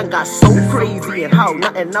this shit done got so crazy, and how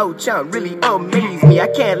nothing no chump really amaze me. I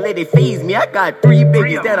can't let it faze me. I got 3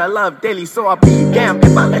 babies that I love daily, so I'll be damned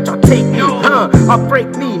if I let y'all take me, I'll break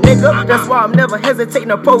me, nigga. That's why I'm never hesitating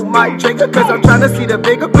to pull my trigger, cause I'm trying to see the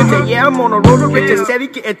bigger picture. Yeah, I'm on a road to riches, steady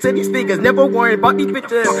getting to these figures, never worrying about these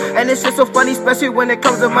bitches. And it's just so funny, especially when it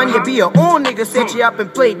comes to money. You be your own nigga, set you up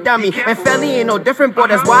and play dummy. And family ain't no different, boy,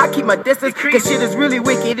 that's why I keep my distance, cause shit is really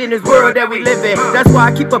wicked in this world that we live in. That's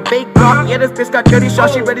why I keep a bake block. Yeah, this bitch got dirty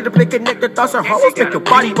shot, she ready to play connect the thoughts. Her hormones make your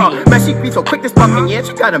body rock. Man, she be so quick to stop, and yeah,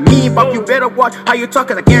 she got a mean bop. You better watch how you talk,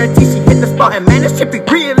 cause I guarantee she hit the spot. And man, this shit be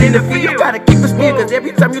real in the field. You gotta keep it still, cause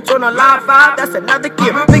every time you turn on live 5, that's another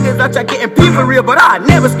kill. Niggas out there getting people real, but I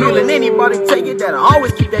never steal. And anybody tell you that I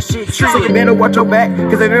always keep that shit true. So you better watch your back,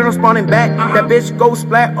 cause if they're not spawning back, that bitch go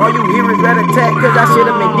splat, all you hear is rat attack. Cause I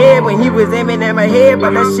should've been dead when he was aiming at my head,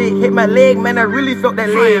 but that shit hit my leg, man, I really felt that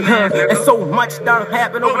leg. And so much done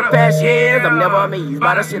happened over the past years, I'm never amazed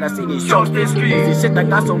by the shit I see these shows, this streets. This shit that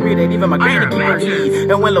got so real that even my granny keep her knees.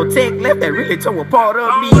 And when Lil Tech left, that really tore a part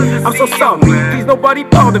of me. I'm so sorry, please nobody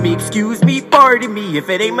bother me. Excuse me, pardon me, if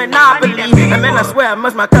it ain't Monopoly. And man, I swear I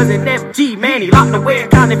must my cousin FG, man, he locked away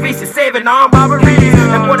and counted faces, saving armed robberies.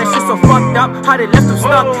 And boy, that shit so fucked up, how they left them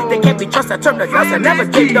stuck. They can't be trusted, I turn the dust, I never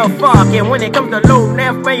take the fuck. And when it comes to low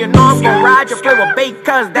left, man, you know I'm gon' ride. You play with bait,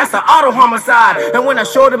 cuz that's an auto homicide. And when I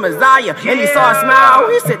showed him Isaiah, and he saw a smile,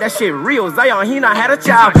 he said that shit real, Zion, he not had a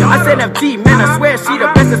child. I said FG, man, I swear she the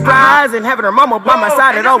best prize. And having her mama by my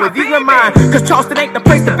side, it always ease my mind. Cause Charleston ain't the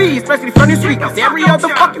place to be, especially from the street. Cause every other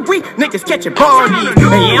fucking week, niggas catching bodies.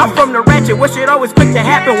 And yeah, I'm from the ratchet, where shit always quick to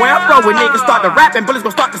happen. Where I'm from, when niggas start to rapping, bullets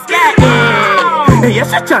gon' start to scatting. And yeah,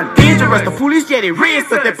 shit turn dangerous, the police get it red,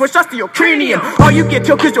 so they push us to your cranium. All you get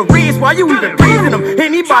killed cause your wrist, why you even breathing them?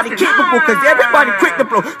 Anybody capable, cause everybody quick to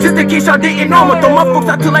blow. Just in case y'all didn't know, I'ma throw my folks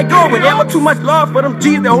out till I go. And never too much love for them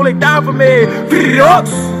G's that hold it down for me.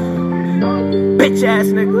 Bitch ass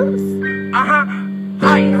niggas.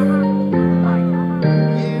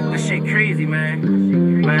 That shit crazy,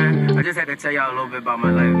 man. Man, I just had to tell y'all a little bit about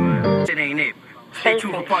my life, man. Shit ain't it. Stay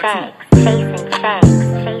tuned for part 2. Facing facts,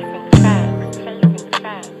 facing facts, facing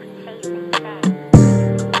facts, facing facts.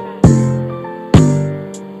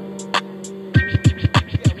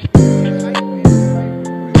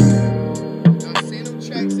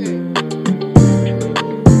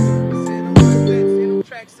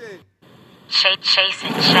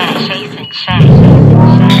 Chasing chat.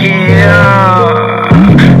 Yeah,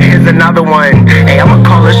 here's another one. Hey, I'ma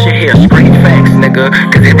call this shit here street facts, nigga.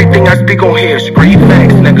 Cause everything I speak on here is street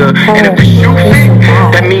facts, nigga. And if the shoe fit,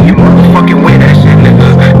 that mean you motherfucking wear that shit,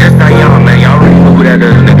 nigga. That's how y'all, man. Y'all already know who that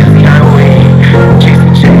is, nigga. See, I always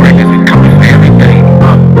chasing shit, niggas. We coming for everything.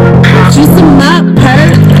 Juice them up,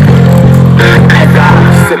 perk. As I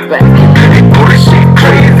sit back and do this shit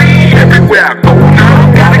crazy. Everywhere I go now,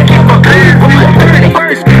 gotta keep a clean. You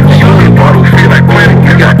feel like when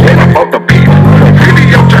you got get up off the beat.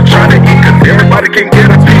 Really out there trying to eat, cause everybody can get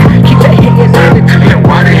a beat. Keep that hanging in it, and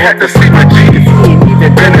why they had to see my G's.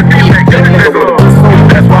 Been a beat like that nigga.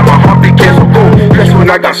 That's why my heart became so cold. That's when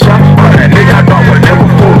I got shot by that nigga I thought would never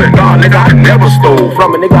fool. And nah, nigga, I never stole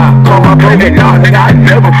from a nigga. I call my play, and nah, nigga, I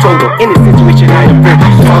never told him. Any situation I am in,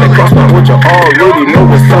 all across my hood, you already know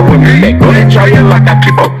what's up with me. They go and try it like I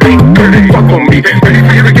keep a big dirty fuck on me. Ready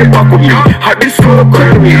for you to get fuck with me. I be so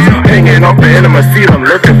crazy. Hanging off the end of my seat, I'm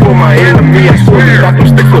looking for my enemy. I swear you got them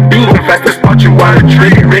sticks with beat. Fast to spot you out of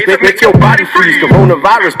tree. Make your body freeze.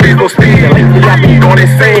 Coronavirus, please go speed. Lately I've been going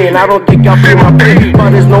insane. I don't think I feel my pain, but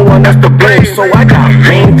there's no one else to blame. So I gotta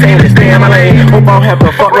maintain and stay in my lane. Hope I don't have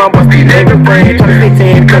to fuck around, bust these niggas' brain. Try to stay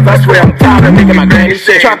tame, cause I swear I'm tired of making my granny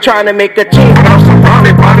shit. Trying to make a change, but I'm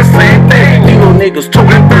surrounded by the same thing. Legal niggas 2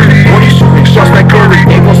 and 30. Boy, these shooting shots like Curry.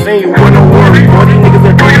 Ain't gon' send you with no worry. Boy, these niggas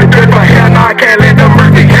are doing good, but hell nah, I can't let them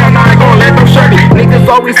hurt me. Hell nah, I ain't gon' let them shirt me. Niggas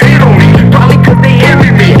always hate on me, probably cause they envy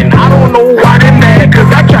me. And I don't know why they mad, cause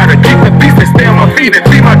I try to keep the peace and stay on my feet and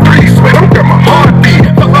see my dreams. Swear don't get my heartbeat.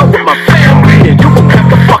 Fuck up with my family, and you gon' have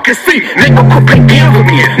to fucking see. Nigga quit playing games with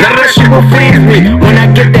me, none of that shit gon' please me. When I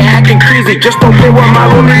get to acting crazy, just don't play with my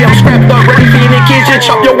homie. I'm strapped up, ready for the kitchen.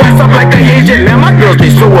 Chop your ass up like a Asian. Man, my girls, they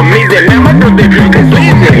so amazing. Man, my girls, they lazy.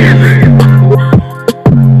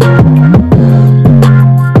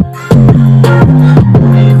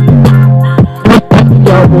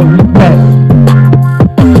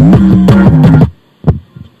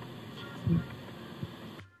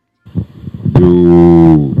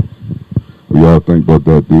 Yo, what y'all think about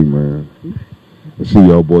that D, man? I see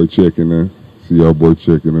y'all boy checking in.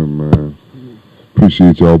 Man.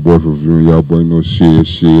 Appreciate y'all boy for viewing. Y'all boy know shit.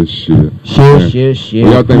 Shit. What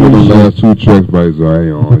y'all think about the last 2 tracks by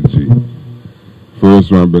Zion G?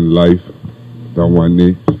 First one been Life, That one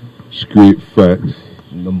day, straight facts.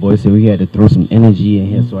 The boy said we had to throw some energy in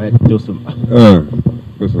here, so I had to throw some.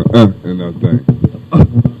 Listen, in that thing.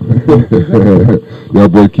 Y'all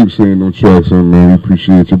boy keep saying them tracks, man. We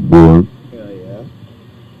appreciate your boy.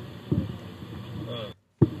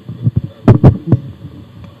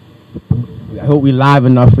 I hope we live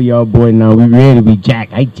enough for y'all boy now. We ready, we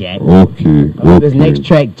jack. I jack. Okay. This next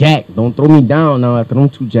track, jack. Don't throw me down now after them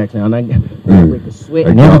 2 jacks now. I break a sweat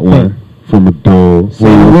and got everything. one from a dog.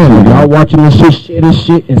 Y'all watching this shit, share this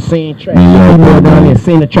shit, and saying tracks. Y'all down there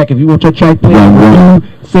saying the track. If you want your track played,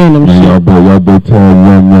 saying them shit. Y'all boy tell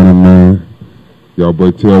Rum Runner, man. Y'all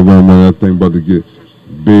boy tell Rum Runner that thing about to get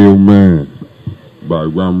Bill Man by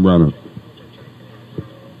Rum Runner.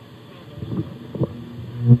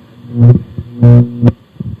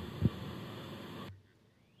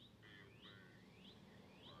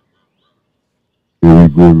 Here we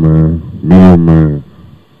go, man. Bill Man.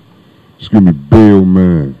 Excuse me, Bill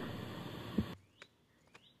Man.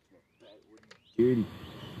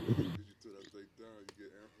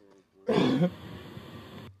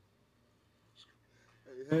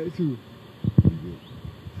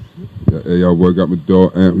 Hey, y'all boy got my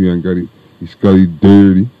dog Amp. He ain't got it. He's Scotty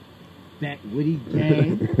Dirty. Backwoody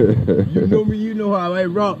gang. You know me, you know how I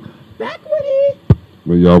rock. Backwoody.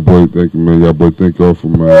 Man, y'all boy, thank you, man. Y'all boy, thank y'all for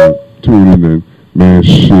tuning in. Man,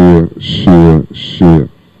 share.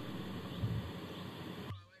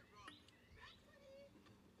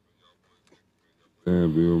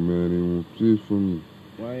 Damn, Bill, man, they want this from me.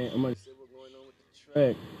 Why? I'm gonna see what's going on with the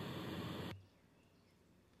track.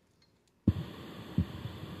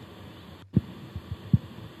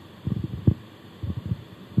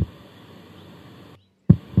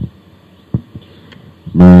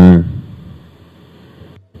 Man,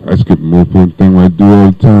 I skip the most important thing I do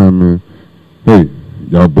all the time, man. Hey,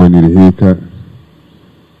 y'all boy need a haircut.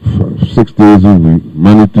 6 days a week,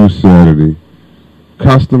 Monday through Saturday.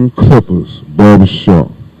 Custom Clippers,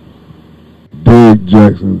 Barbershop. Derek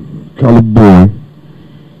Jackson, Color Boy,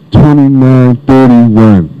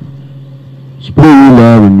 2931 Springfield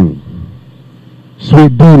Avenue.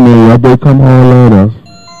 Sweet D, man, y'all better come haul at us.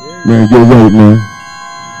 Man, get right, man.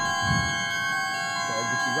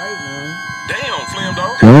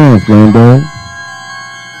 Damn, Slam Dog.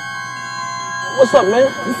 What's up, man?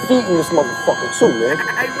 You feeding this motherfucker too, man.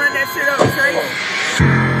 Hey, run that shit up, Trey.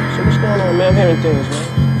 So what's going on, man? I'm hearing things, man.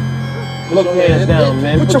 Put your hands down,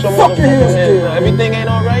 man. Put your fucking hands down. Everything ain't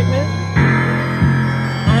alright, man?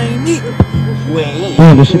 I ain't eating. You ain't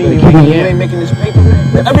eating. This shit You ain't making this paper,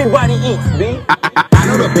 man. Everybody eats, B. I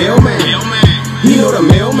know the mailman. He know the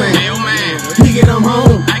mailman. He get him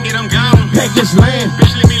home. I get him gone. Pack this land.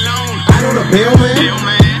 Bitch, leave me alone. I know the mailman.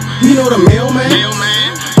 He know the mailman.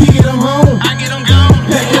 He get him home. I get him gone.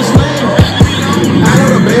 Pack this land. I know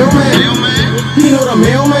the mailman. He know the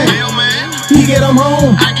mailman. He get him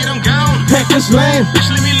home. I get him gone. Pack this land. Bitch,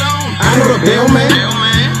 leave me alone. I know the mailman.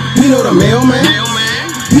 He know the mailman.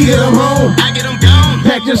 He get him home. I get him gone.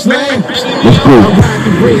 Pack this land. I'm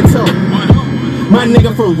riding Red Talk. My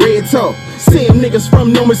nigga from Red Talk. Same niggas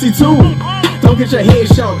from No Mercy too. Don't get your head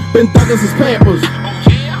shot. Been thuggers as Pampers.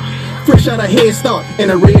 Fresh out of head start in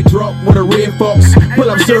a red drop with a red fox. Pull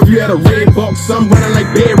up, serve you at a red box. I'm running like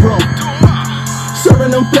bedrock.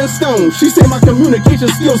 Serving them Flintstones. She say my communication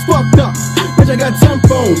skills fucked up. Bitch, I got 10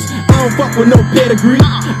 phones. I don't fuck with no pedigree.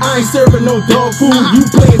 I ain't serving no dog food. You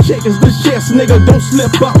playing checkers with chess, nigga. Don't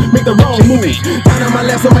slip up, make the wrong move. Down on my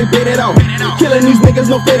last, I might bet it out. Killing these niggas,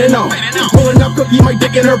 no fitting out. Pulling up cookie, my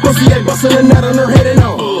dick in her pussy. I busting a nut on her head and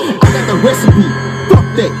all. I got the recipe. Fuck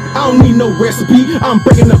that, I don't need no recipe. I'm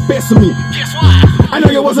bringing the best of me. Guess what? I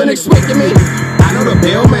know you wasn't expecting me. I know the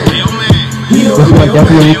mailman. He know the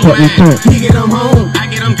mailman. He get him home. I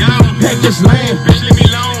get him gone. Pack this land. Bitch, leave me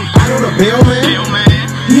alone. I know the mailman.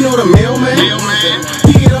 He know the mailman.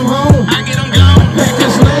 He get him home. I get him gone. Pack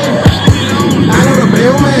this land. I know the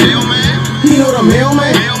mailman. He know the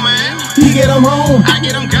mailman. He get him home. I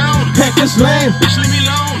get him gone. Pack this land. Bitch, leave me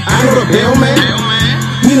alone. I know the mailman.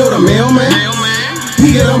 He know the mailman.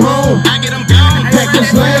 He get him home. I get him gone. Pack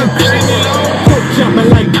this land. Foot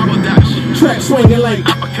jumping like double dutch. Track swinging like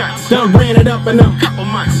uppercuts. Done ran it up in a couple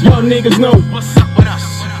months. Y'all niggas know what's up with us.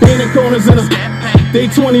 Painted corners in a they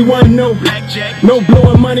 21, no blackjack, no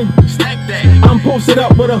blowing money. Stack that. I'm posted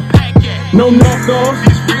up with a packet. No knockoffs.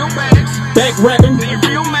 These real bags. Back rapping. They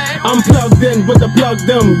real mad. I'm plugged in with the plug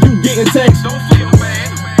them. You getting text. Don't feel bad.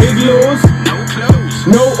 Big lures. No clothes.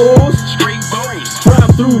 No oars. Straight bows.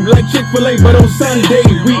 Drive through like Chick-fil-A, but on Sunday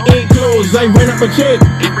we ain't closed. I ran up a chick.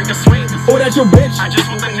 Ain't bring a swing. Oh, that's your bitch. I just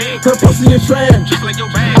want the nick. Her pussy is trash. Just like your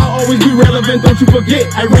bag. I'll always be relevant, don't you forget.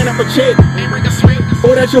 I ran up a chick. Ain't bring a swing.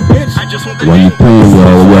 Oh, that's your bitch. One to 10,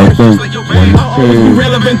 y'all. What y'all think? 1 to I'll always be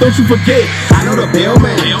relevant, don't you forget. I know the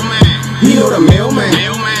bellman. He know the mailman.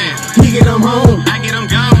 He get him home. I get him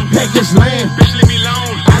gone. Pack this land. I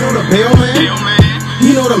know the bellman.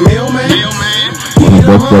 He know the mailman. He get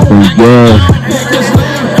him home. Pack this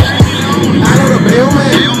land. I know the bellman.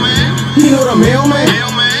 He know the mailman.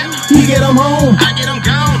 He get him home. I get him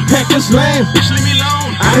gone. Pack this land.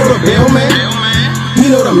 I know the bellman. He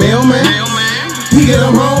know the mailman. He get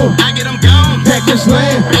him home. I get him gone. Pack this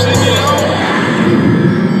land.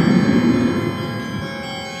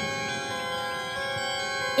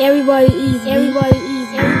 Everybody easy. Everybody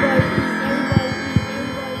easy. Everybody easy.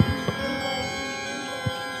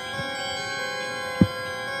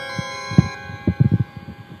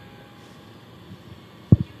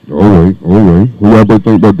 Alright. What y'all boys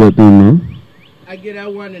think about that thing, man? I get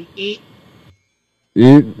that one an 8.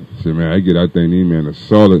 8? See, man, I get that thing, man, a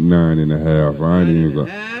solid 9.5. I ain't even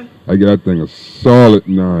gonna. I get that thing a solid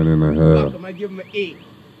 9.5. I might give him an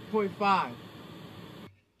 8.5.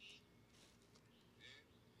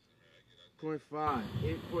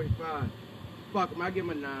 8.5. Fuck him, I give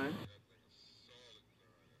him a 9.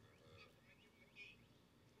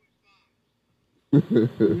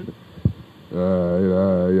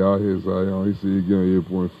 Alright, y'all here, so he see you getting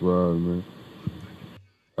 8.5, man.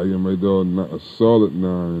 I give my dog a solid 9.5,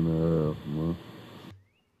 man. You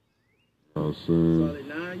know what I'm saying? Solid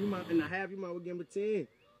 9, you might well give him a 10.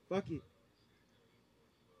 Fuck it.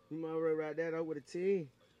 You might well ride that out with a 10.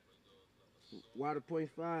 Why the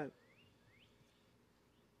 0.5?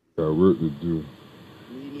 Got work to do.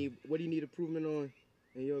 What do you need improvement on,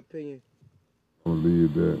 in your opinion? I'm gonna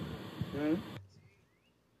leave that. Huh?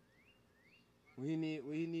 What he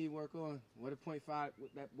need work on? What a 0.5?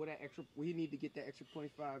 What that extra? What he need to get that extra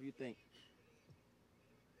 0.5? You think?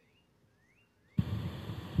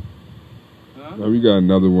 Huh? Now we got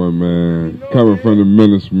another one, man. Coming from the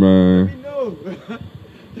Menace, man.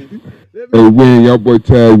 Hey, Wayne, y'all boy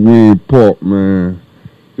tag Wayne Park, man.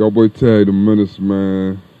 Y'all boy tag the Menace,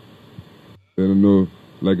 man. They don't know,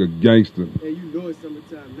 like a gangster. Hey, you know it's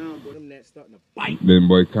summertime now, but them that starting to bite. Then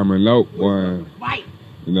boy coming out, boy. Bite.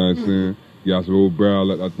 You know what I'm saying? Got some old barrel,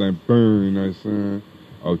 let that thing burn, you know what I'm saying?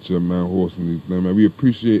 Out here, man, horsing these things, man. We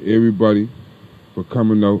appreciate everybody for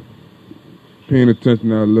coming out, paying attention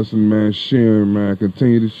to our lesson, man, sharing, man.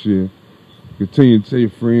 Continue to share. Continue to tell your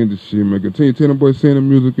friends to share, man. Continue to tell them boys saying the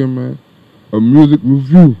music in, man. A music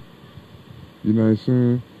review. You know what I'm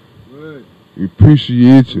saying? Right. We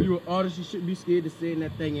appreciate you. If you're an artist, you shouldn't be scared to say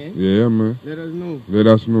that thing, eh? Yeah, man. Let us know. Let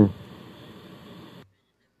us know.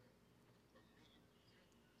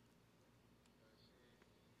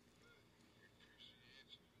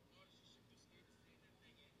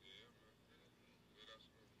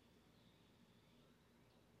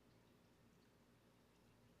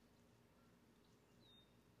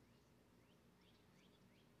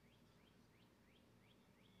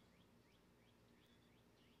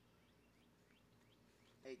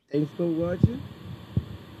 Hey, thanks for watching.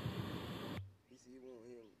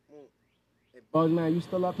 Hey, Boss Man, you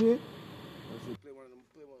still up here? Play one of them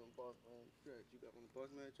Boss Man tracks. You got one of the Boss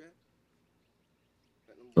Man tracks?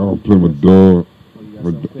 I'll play my dog. Oh, you got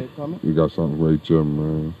something good coming? You got something right there,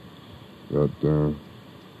 man. Goddamn.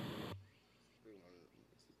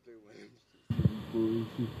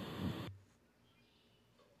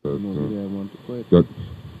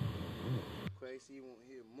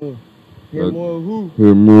 Hear more who?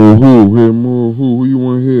 Hear more who? Hear more who? Who you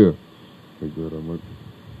want to hear? Hey, good, I'm like.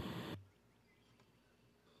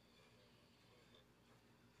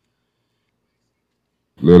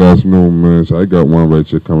 Let us know, man. So I got one right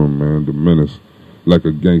here coming, man. The Menace. Like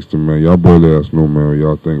a gangster, man. Y'all boy let us know, man, what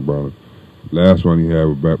y'all think about it. Last one he had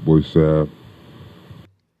with Bad Boy Sav.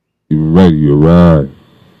 You ready? You ride.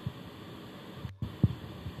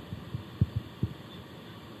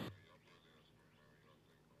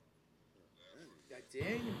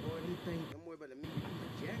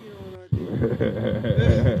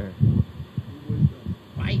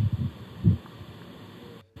 Fight.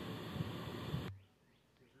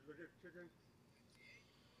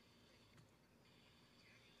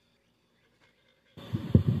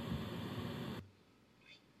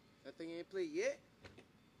 That thing ain't played yet.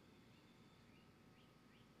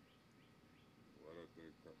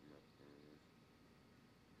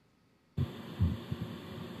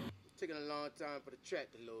 It's taking a long time for the track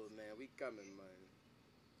to load, man. We coming, man.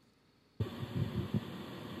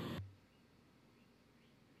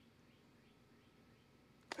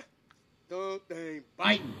 Dumb thing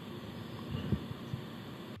biting.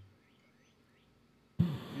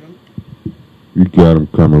 We got him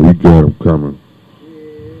coming. We got him coming.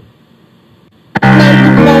 Yeah.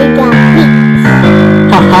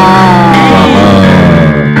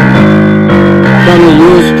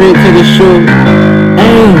 straight to the shoe.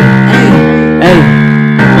 Hey,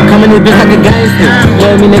 I'm coming this bitch like a gangster.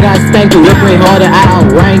 Yeah, me nigga, I stank you. Whip rate harder, I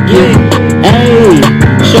outrank you. Hey,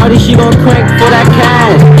 shorty, she gon' crank for that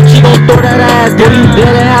cash. She gon' throw that ass, boy, you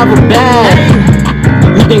better have a bag.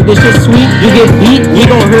 You think this shit sweet? You get beat, we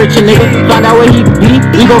gon' hurt you, nigga. Find out where he be,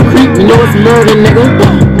 we gon' creep. You know it's murder, nigga.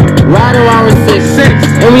 Ride around with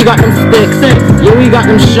 6'6", and we got them sticks. Yeah, we got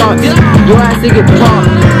them shots. Your ass to get popped.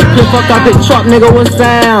 Flip fuck out the truck, nigga. What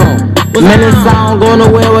sound? Man, this sound going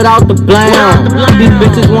nowhere without the blam. These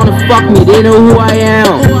bitches wanna fuck me, they know who I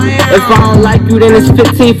am. If I don't like you, then it's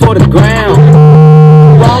 15 for the gram.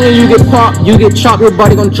 Wrong and you get popped, you get chopped, your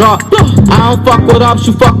body gon' drop. I don't fuck with ops,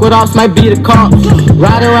 you fuck with ops, might be the cops.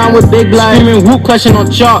 Ride around with big blood, screaming whoop, clutching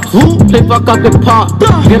on chops. Play fuck up and pop,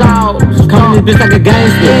 get out. Come in this bitch like a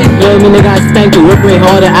gangster. Feel me, nigga, I stank you, whip rate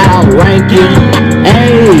harder, I outrank you.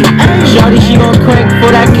 Hey, shorty, she gon' crank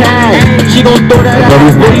for that cash. She gon' throw that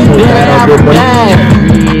ass, boy, you better have a bag.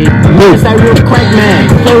 It's that real crank, man.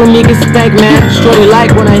 Play with me, get stank, man. Shorty like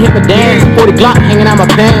when I hit my dance. 40 Glock hanging out my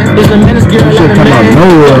pants. There's a menace girl like a man.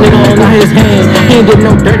 Nigga on out his hands. He ain't did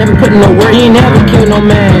no dirt, never put no work. He ain't never killed no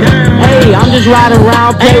man. Hey, I'm just riding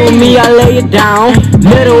around. Play with me, I lay it down.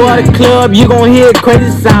 Middle of the club, you gon' hear a crazy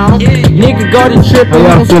sound. Nigga go to trip. How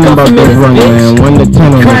y'all feeling about this run, man? 1 to 10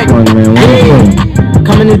 on this one, man. 1 to 10.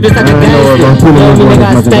 Come in this bitch like a gangster. Love me, nigga,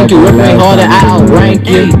 I stank you. Whip rate harder, I outrank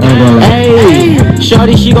you. Hey,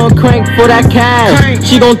 shorty, she gon' crank for that cash.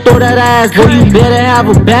 She gon' throw that ass, boy, you better have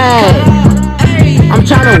a bag. I'm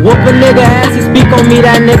tryna whoop a nigga ass, he speak on me,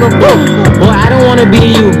 that nigga, boy, I don't wanna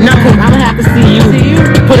be you, cause I'ma have to see you.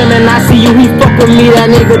 Put him in ICU, he fuck with me, that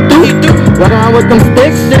nigga do. Run around with them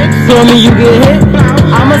sticks, told me you get hit.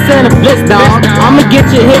 I'ma send a blitz, dog, I'ma get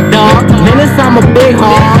you hit, dog. Menace, I'm a big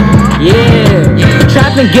hog, yeah.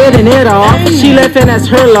 Trapping, getting it off, she left and that's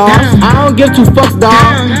her loss. I don't give 2 fucks,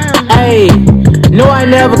 dog. Hey, no, I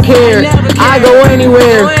never cared. I go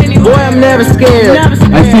anywhere, boy, I'm never scared.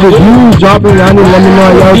 I see the views dropping, y'all need to let me know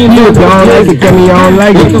how y'all feel. If y'all don't like it, tell me y'all don't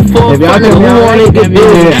like it. If y'all tell me y'all like it,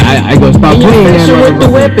 then I go stop playing that with the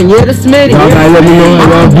weapon, yeah, the Smitty. Y'all gotta let me know how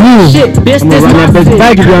y'all view. Shit, bitch, I'm gonna run that bitch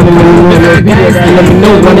back if y'all don't let me know how y'all view. Let me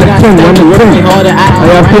know 1 to 10, 1 to 10. How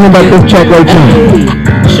y'all feeling about this track right now?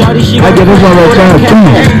 I get this one right now,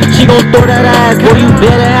 too. She gon' throw that ass, boy, you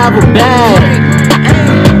better have a bag.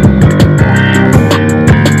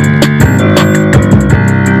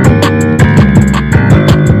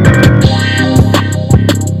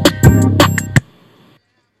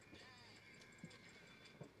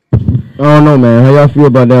 I don't know, man. How y'all feel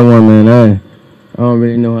about that one, man? I don't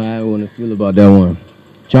really know how I want to feel about that one.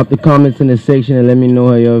 Drop the comments in the section and let me know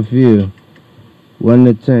how y'all feel. 1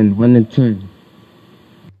 to 10, 1 to 10.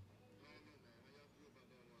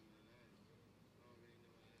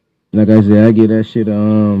 Like I said, I get that shit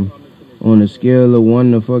on a scale of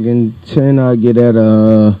 1 to fucking 10. I'll get that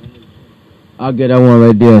one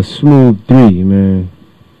right there, a smooth 3, man.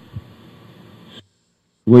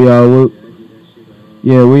 Where y'all?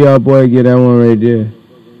 Yeah, where y'all boy get that one right there?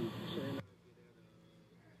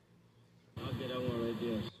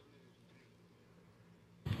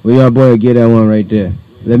 Where y'all boy get that one right there?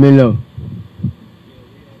 Let me know.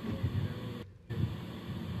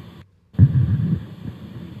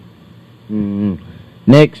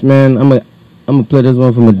 Next, man, I'm gonna play this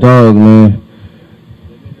one from the dog, man.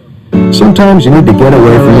 Sometimes you need to get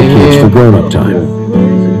away from the kids for grown-up time.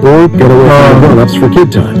 Or get away from the grown-ups for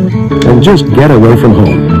kid time. And just get away from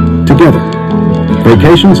home. Together.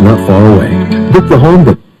 Vacation's not far away. Book the home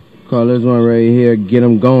that... Call this one right here, Get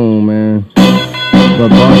 'Em Gone, man. But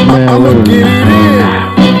Boss Man with him.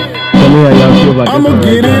 Tell me how y'all feel about this one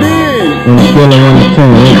right there. On the scale of 1 to 10,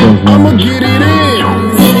 what is this, man? I'ma get it in.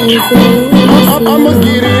 I'ma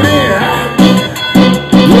get it in.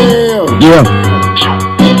 Yeah.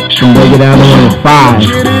 Can break it down to 1 to 5.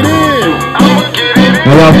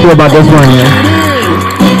 How y'all feel about this one, man?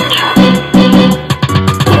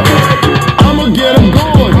 I'ma get him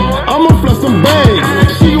going. I'ma flush some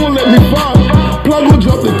bags. She gon' let me pop. Plug gon'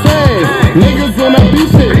 drop the tag. Niggas on that beat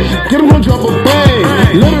shit. Get him gon' drop a bang.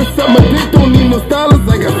 Let her suck my dick. Don't need no stylist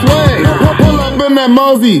like a swag. Pull up in that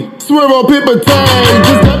Mosey. Swerve on paper tag.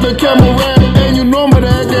 Just got the camera rap. And you know me to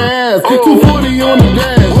act your ass. 240 on the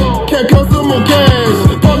dash. Can't custom on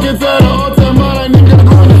cash. Pockets out of all time. All that nigga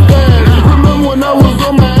go to stash. Remember when I was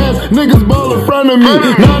on my ass? Niggas ball in front of me.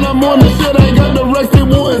 Now I'm on the shit. I ain't got the rest. They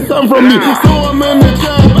wantin' something from me. So I'm in the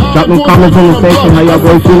trap. Drop them comments in the section. How y'all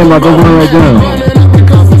boys feeling about this one right there?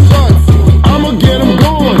 I'ma get him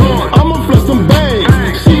going. I'ma flush some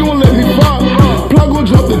bags. She gon' let me pop. Plug gon'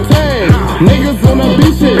 drop the tag. Niggas on that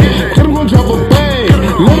beat shit. Get him gon' drop a bang.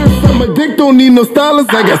 Let her suck my dick. Don't don't need no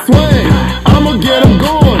stylist, I got swag. I'ma get him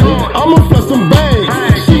going, I'ma flush some bags.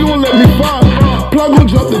 She gon' let me fuck, plug gon'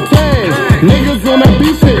 drop the tags. Niggas on that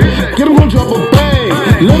beat shit, get him gon' drop a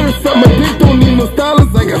bag. Let her suck my dick, don't need no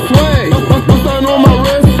stylist, I got swag. I'm starting on my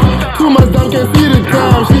wrist, too much down, can't see the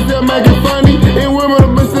time. She said, make it funny, ain't with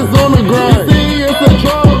the bitch that's on the grind. See, it's a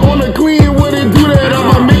drama on the queen, when they do that,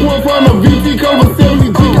 I'ma make one from a VT cover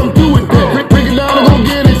 70G, come through with that. Break it down and go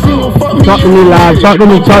get it, she gon' fuck me. Talk to me live, talk to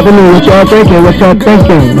me, what y'all thinking,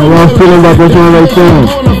 How y'all feeling about this one right there?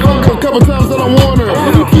 Couple times that I want her,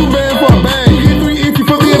 too bad for a bag, get 380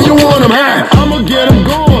 for me if you want them. I'ma get him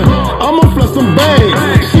going, I'ma flush some bags.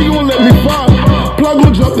 She gon' let me fuck, plug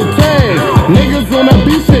gon' drop the tag. Niggas on that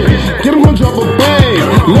beat shit, get him gon' drop a bag.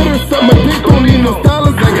 Let her suck my dick, don't need no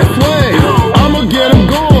stylist, I got swag. I'ma get him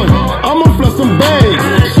going, I'ma flush some bags.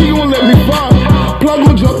 She gon' let me fuck, plug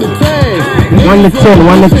gon' drop the tag. 1 to 10,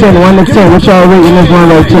 1 to 10, 1 to 10. What y'all rating this one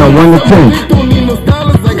right here? 1 to 10. Don't need no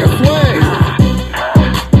stylist, I got swag.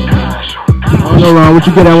 I don't know, Ron. What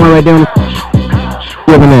you get that one right there?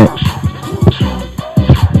 Giving that.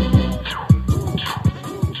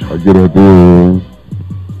 I get out there.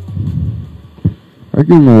 I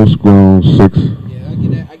give my score on 6.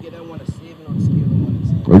 Yeah, I get that one a 7 on the scale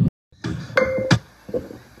of 1 to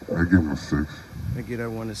 10. I give him a 6. I get that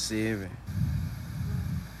one a 7.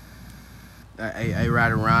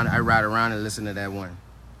 I ride around and listen to that one.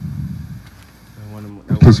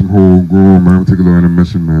 Play some homegrown, man. Take a little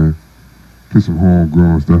intermission, man. Play some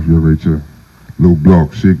homegrown stuff, you right here. Little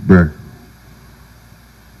block, shake back.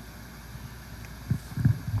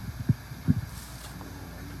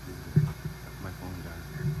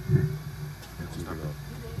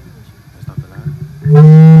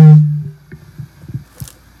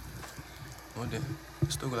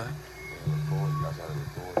 Still got it.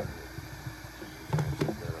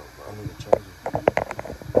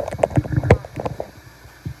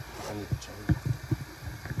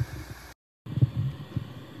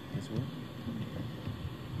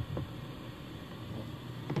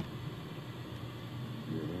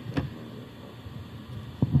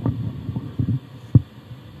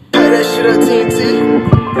 That shit up, TNT.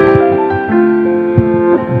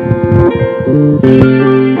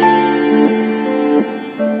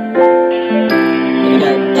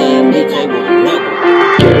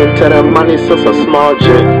 Getting to that money since a small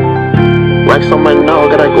jit. Racks on my nose,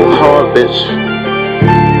 gotta go hard, bitch.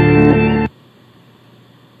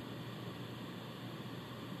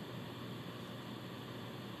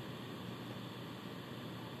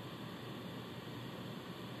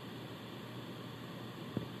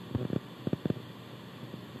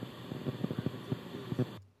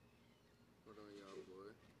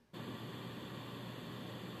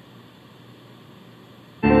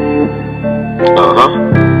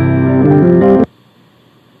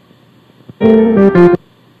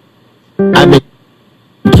 I've been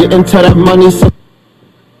getting to that money so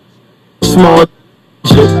small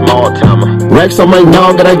shit, small timer. Racks on my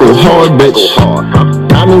nose, gotta go hard, bitch.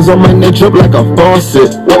 Diamonds on my neck drip like a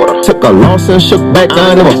faucet. Took a loss and shook back,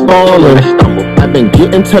 I ain't never falling. I've been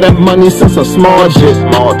getting to that money since a small shit,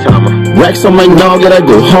 small timer. Racks on my nose, gotta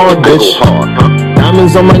go hard, bitch.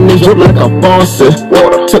 Diamonds on my knees drip like a faucet.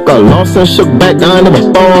 Took a loss and shook back, I ain't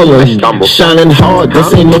never falling. Shining hard,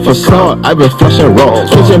 this ain't no facade. I've been flushing raw.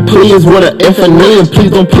 Switching please with an infinite, and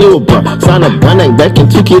please don't play with bruh. Sign a brand back in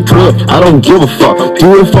 2K12, I don't give a fuck.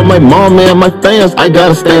 Do it for my mom and my fans, I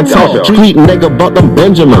gotta stand tall. Street nigga bought them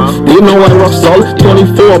Benjamins. Do you know I rock solid?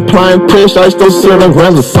 24 applying pressure, I still serving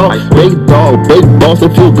grams of salt. Big dog, big boss,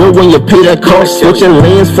 it feel good when you pay that cost. Switching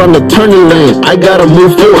lanes from the turning lanes, I gotta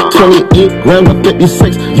move forward. 28 grams to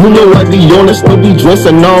 56, you know I be on it, still be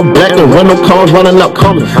dressing all black and rental cars running up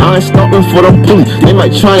coming. I ain't stopping for the police, they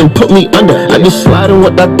might try and put me under. I be sliding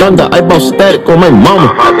with that thunder, I bought static on my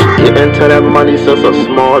mama. I been getting to that money since a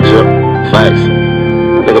small jip. Facts.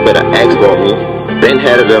 Nigga better ask about me. Been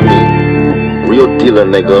had it on me. Real dealer,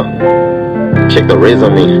 nigga. Check the raise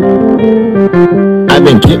on me. I've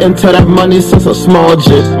been getting to that money since a small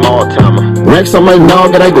jit. Small timer. Racks on my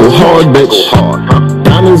nog, gotta go hard, bitch.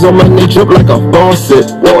 Diamonds on my knee drip like a faucet.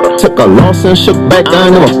 Took a loss and shook back, I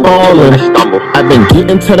ain't never falling. I've been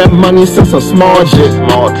getting to that money since a small jit.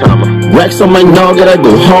 Small timer. Racks on my nog, gotta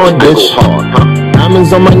go hard, bitch.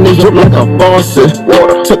 Diamonds on my knees drip like a faucet.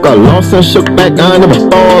 Took a loss and shook back, I ain't never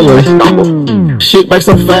falling. Shit back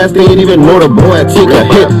so fast, they ain't even know the boy I take a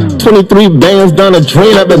hit. 23 bands down the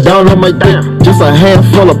drain, I've been down on my dick. Just a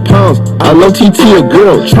handful of pounds. I love TT a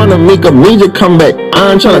girl, tryna make a major comeback.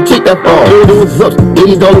 I ain't tryna take that fall. Those up,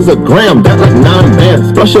 $80 a gram, that's like 9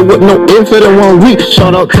 bands. Flush it with no infant in 1 week.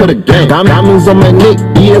 Shout out to the gang. Diamonds on my neck,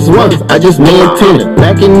 ES1s, I just maintain it.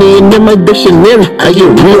 Back in my dictionary, I get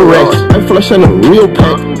real racks. I flush on a real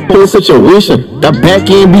pack. Whole situation, that back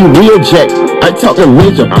end be real jack. I talk a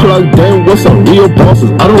major, plugged in with some real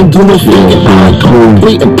bosses. I don't do no faking, I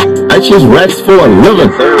complete. I chase racks for a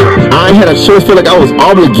living. I ain't had a choice, feel like I was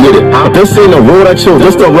obligated. This ain't the road I chose,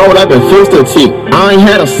 this the road I've been forced to take. I ain't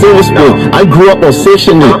had a silver spoon, I grew up on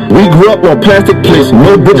Section 8. We grew up on plastic plates,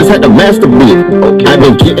 no bitches had to masturbate. I've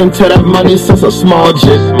been getting to that money since a small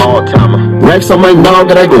jit. Racks on my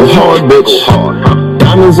dog, I go hard, bitch.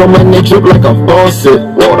 Diamonds on my neck drip like a faucet.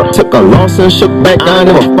 Took a loss and shook back, I ain't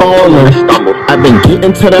never falling. I've been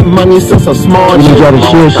getting to that money since a small jit.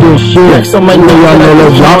 Racks on my neck, y'all know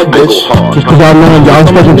that drop, bitch. Just cause y'all know y'all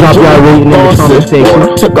special drop y'all rating in the comment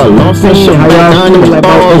section. Took a loss and shook back, I ain't never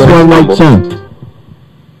falling.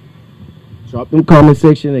 Drop them comment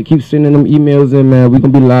section and keep sending them emails in, man. We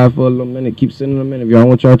gonna be live for a little minute. Keep sending them in. If y'all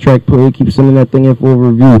want y'all track played, keep sending that thing in for a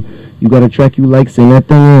review. You got a track you like, send that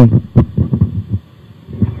thing in.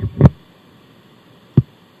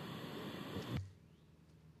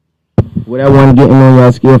 What that one getting on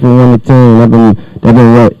y'all scale from 1 to 10? That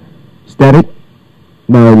been what? Static?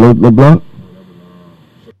 By LeBlanc?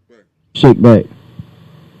 Shake back.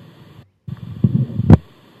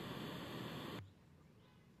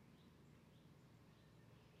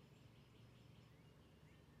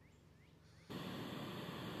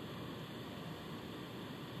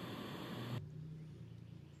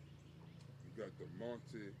 You got the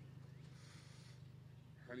Monte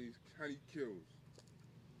Honey Kills.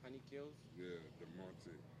 Honey Kills? Yeah, the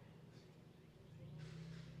Monte.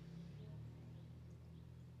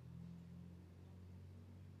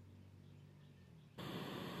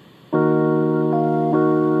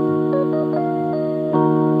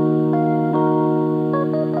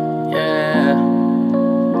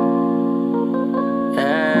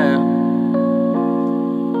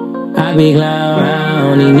 I be glide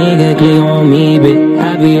around, these niggas click on me, bitch.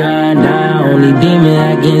 I be riding down, these demons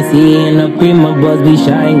I can see. And the prima buzz be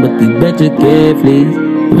shine, but these bitches can't please.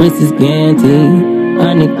 Wrist is scanty,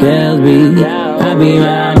 honey girls be. I be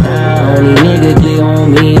riding down, these niggas click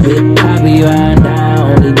on me, bitch. I be riding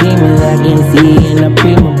down, these demons I can see. And the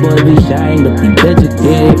prima buzz be shine, but these bitches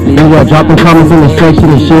can't please. You got dropping comments in the section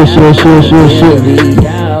and shit.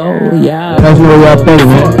 Let us know what y'all think,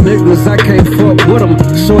 man. Fuck niggas, I can't fuck with them.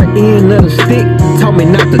 Short end of the stick, taught me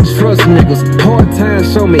not to trust niggas. Hard time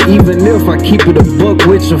show me even if I keep it a buck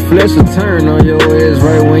with your flesh, will turn on your ass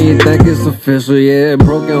right when you think it's official. Yeah,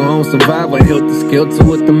 broken home survivor, health the skill to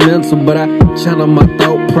with the mental. But I channel my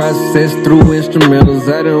thought process through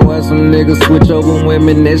instrumentals. I done watch some niggas switch over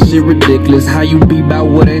women, that shit ridiculous. How you be about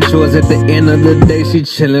what ain't yours at the end of the day? She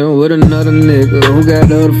chillin' with another nigga who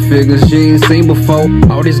got other figures she ain't seen before.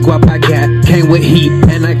 All this guap I got came with heat,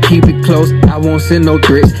 and I keep it close. I won't send no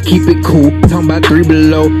threats, keep it cool. Talking about 3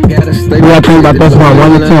 below, gotta stay. What y'all think about this one?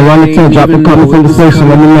 1 to 10, 1 to 10. Drop the comments in the section,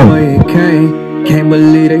 let me know. Can't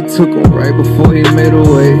believe they took him right before he made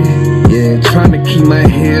away. Yeah, trying to keep my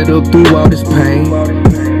head up through all this pain.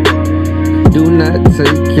 Do not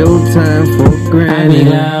take your time for granted. I be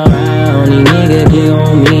loud around, these niggas click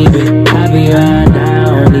on me, bitch. I be riding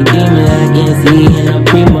down, these demons I can see. And I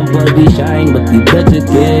pre my buzz be shine, but these bitches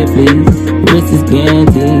can't please. Wrist is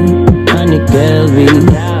scanty, honey girls be.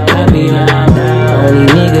 I be riding down,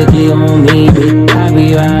 these niggas click on me, bitch. I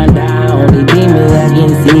be riding down, these demons I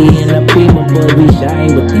can see. And I pre my buzz be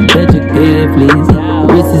shine, but these bitches can't please.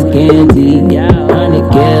 Wrist is scanty, honey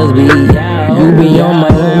girls be. You be on my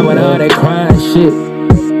line with all that crying shit.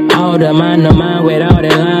 All the mind of mine with all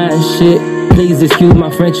that lying shit. Please excuse my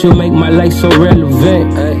French, you make my life so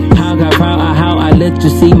relevant. How I let you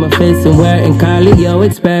see my face and where and call it your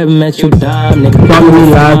experiment. You dumb nigga. Talk to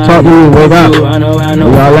me live, talk to me, wake up. Y'all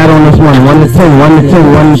out on this one, 1 to 10, 1 to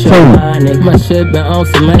 10, 1 to 10. My shit been on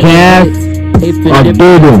some Cass or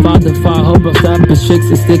Diddy? Father far, hope I'm stopping tricks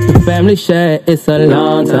and stick to family shit. It's a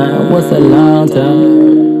long time, what's a long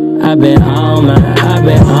time? I've been home, man, I've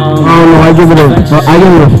been home. I don't know, I give it a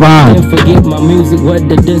 5. Can't forget my music, what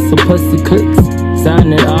the diss some pussy clicks.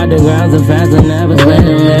 Signing autographs and fans and never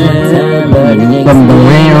spending time. But niggas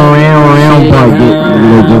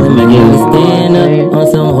stand up on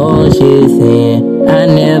some whole shit saying I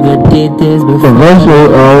never did this before.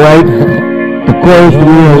 Alright. the chorus for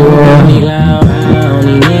me.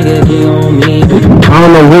 I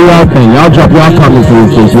don't know what y'all think. Y'all drop y'all comments in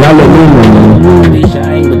the case. Y'all let me know.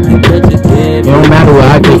 It don't matter what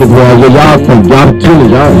I think it was. What y'all think. Y'all the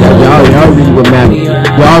tuners. Y'all really what matter.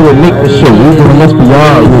 Y'all would make the show. We doing this for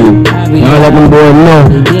y'all. Y'all let them boys know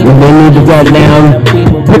when they need to get down,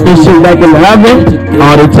 put this shit back in the oven,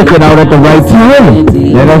 or they took it out at the right time.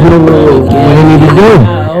 Yeah, that's what they need to do.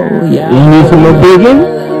 You need some more digging?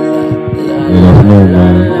 Yeah, that's no,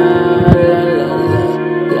 man.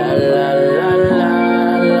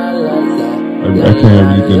 I can't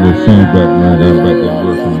really get no feedback, man. I got back there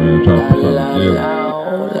working, man, trying to put something together.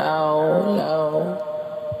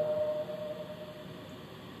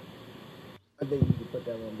 I think you could put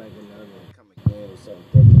that one back in the oven and come again or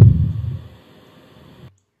something.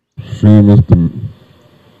 Famous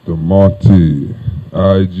DeMonte,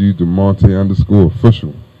 IG DeMonte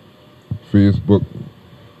 _official. Facebook,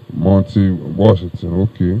 Monty Washington,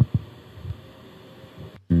 okay.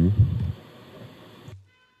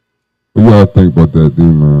 What y'all think about that, D,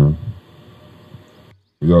 man?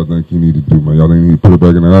 What y'all think he need to do, man? Y'all think he need to put it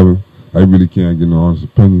back in the oven? I really can't get no honest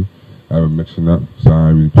opinion. I haven't mixing up, so I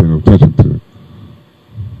ain't really paying no attention to it.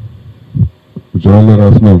 But y'all let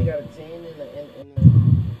us know.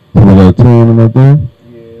 Somebody got a 10 in that thing?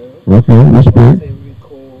 Yeah. Okay, respect.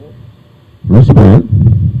 Respect.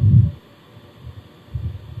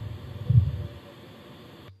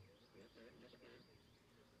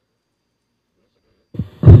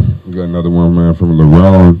 We got another one, man, from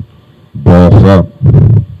LaRon, Boss Up.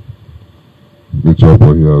 Get y'all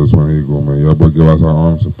boy here, this one here go, man. Y'all boy give us our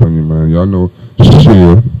honest opinion, man. Y'all know,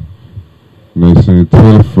 share. And they saying,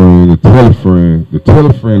 tell a friend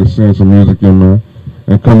to send some music in, man.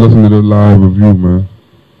 And come listen to the live review, man.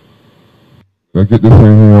 Let's get this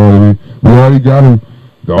thing here all the way. We already got him,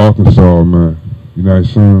 the Arkansas, man. You know what I'm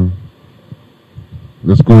saying?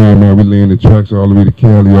 Let's go ahead, man. We laying the tracks all the way to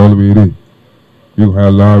Cali, all the way there. You gonna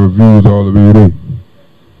have live reviews all the way there.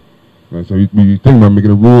 Man, so you think about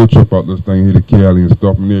making a road trip out this thing here to Cali and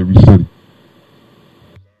stopping in every city.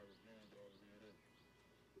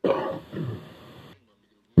 But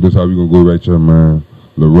this how we gonna go right here, man.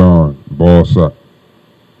 LaRon, Boss Up.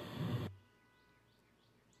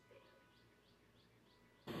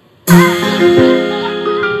 That's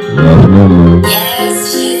no, man.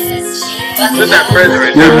 Put that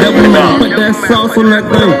president down. Put that sauce on that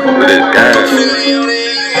thing.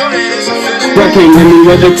 Bro came to me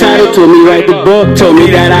with the title, told me write the book. Told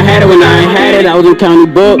me that I had it when I ain't had it, I was in county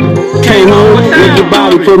book. Came home, with the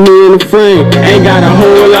Bobby, put me in the frame. Ain't got a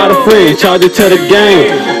whole lot of friends, charge it to the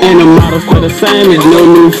game. And the models for the same, there's no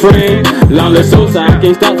new friend. Lawless Sosa, I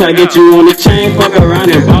can't stop till I get you on the chain. Fuck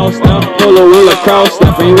around and boss stuff, polo and lacrosse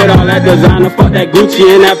stuff. Ain't with all that designer, fuck that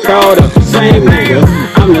Gucci and that Prada. Same nigga,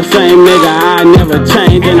 I'm the same nigga, I never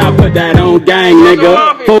change. And I put that on gang,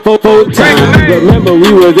 nigga. Full time. Remember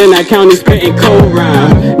we was in that county spitting cold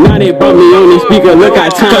rhyme. Now they brought me on the speaker, look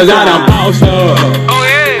at time. Cause I done bossed up.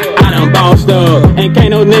 I done bossed up. Ain't can't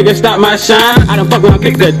no nigga stop my shine. I done fuck around,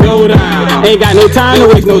 kick the door down. Ain't got no time to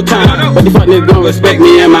waste no time. But the fuck niggas gon' respect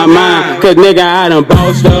me in my mind. Cause nigga I done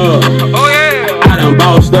bossed up. I done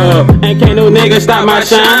bossed up. Ain't can't no nigga stop my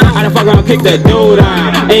shine. I done fuck around, kick the door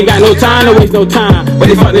down. Ain't got no time to waste no time. But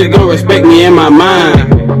the fuck niggas gon' respect me in my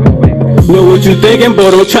mind. Know what you thinking,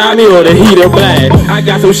 but don't try me or the heater blast. I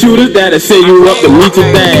got some shooters that'll send you up to meet your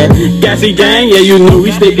dad. Gassy gang, yeah, you know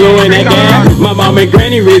we stay blowing that gas. My mom and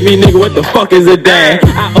granny raised me, nigga, what the fuck is a dad?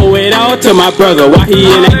 I owe it all to my brother, why he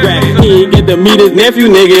in that grass? He ain't get to meet his nephew,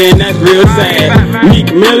 nigga, and that's real sad.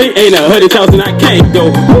 Meek Millie ain't a hooded house and I can't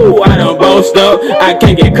go. Ooh, I done bossed up, I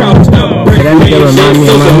can't get crossed up. And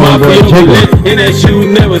that shoe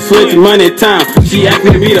never switch money time. She asked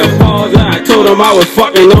me to be the father, I told him I was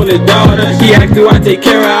fucking on his daughter. She asked do I take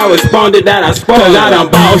care of her, I responded that I spoiled. Cause I done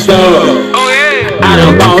bossed up. I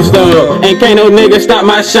done bossed up. Ain't can't no nigga stop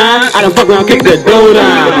my shine. I done fuck around, kick the door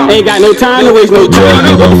down. Ain't got no time to waste no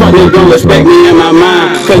time. But fuck niggas gon' respect me in my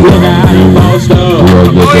mind. Cause nigga I done bossed up.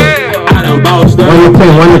 I done bossed up. One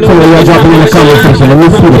to 10, y'all dropping in the comment section. Let me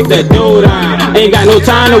see it. Kick that door down. Ain't got no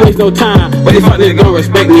time to waste no time. But these fuck niggas gon'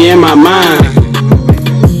 respect me in my mind.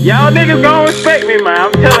 Y'all niggas gon' respect me, man.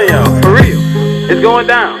 I'm telling y'all, for real. It's going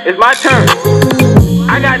down. It's my turn.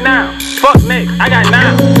 I got now. Fuck next. I got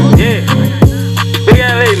now. Yeah. Big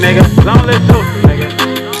LA, nigga. Long live Sosa, nigga.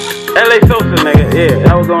 LA Sosa, nigga. Yeah,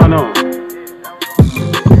 that was going on.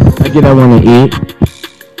 I get that one to eat.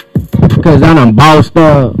 Cause I done bossed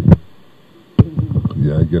up.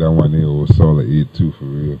 Yeah, I get that one there with solid 8 too, for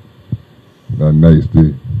real. That nice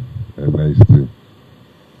day. That nice day.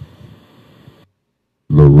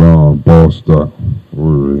 LaRon, bossed up.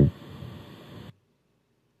 Really.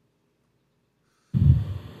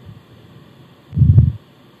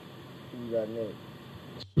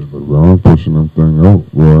 pushing them thing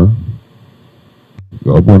out, boy.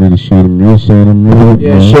 Y'all boy need to share the music, share the music,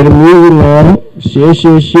 Yeah, man. share the music,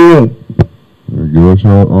 man. Share. Yeah, give us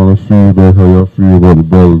y'all honest feedback, how y'all feel about the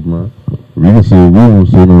brothers, man. We can say what we want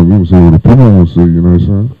to say, no, we can say what the people want to say, you know what I'm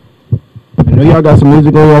saying? I know y'all got some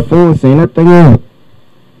music on your phone, saying that thing out.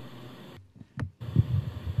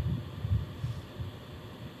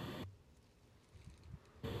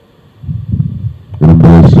 What them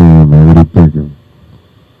boys saying, man, what they thinking?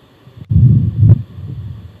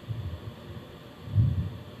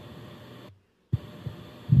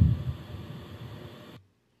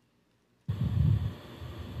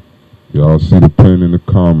 Y'all see the pin in the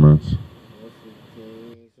comments.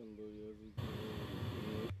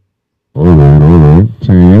 Alright.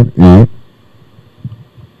 10, 8.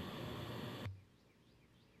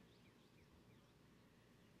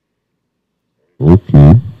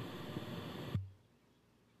 Okay.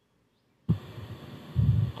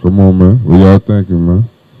 Come on, man. What y'all thinking, man?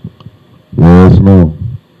 Let us know.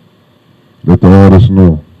 Let the artists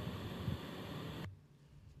know.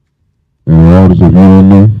 And the artists, if you don't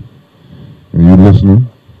know, and you listening,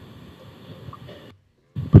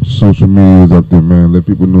 put your social medias up there, man. Let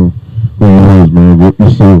people know who you is, man. What you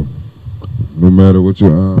saw. No matter what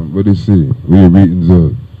your what they see, where your ratings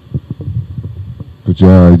are. Put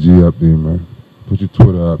your IG up there, man. Put your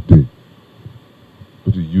Twitter up there.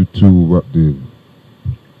 Put your YouTube up there.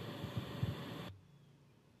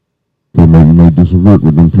 You may do some work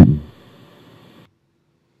with them people.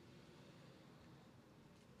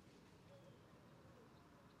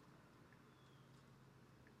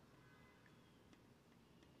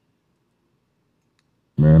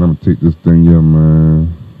 Man, I'm gonna take this thing here,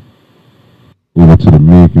 man, over to the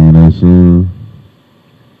making, you know what I'm saying?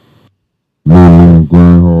 Lil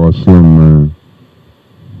Grind Hard Slim, man.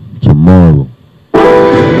 Tomorrow.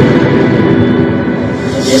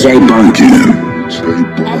 Say Bunkin.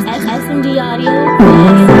 SMD audio.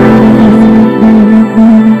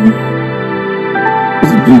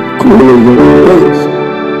 It's be cool in your place.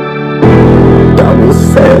 That was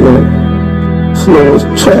sailing. Snow was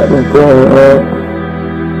trapping, growing up.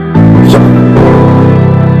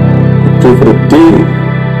 Pray for the deed.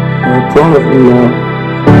 I promise you now.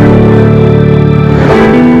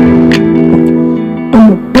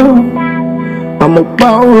 I'm a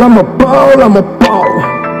ball.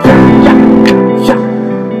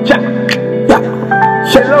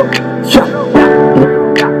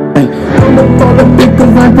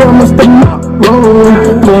 Because I promised tomorrow.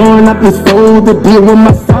 Blowing up this fold to deal with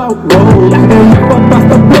my sorrow. And if I bust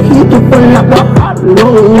the play, you can fill up a hot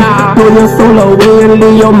load. Pull your soul away and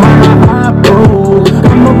leave your mind high, bro.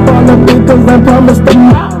 I'm a baller because I promised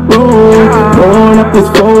tomorrow. Blowing up this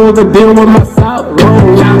fold to deal with my sorrow.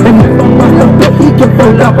 And if I bust the play, you can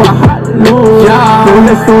fill up a hot load. Pull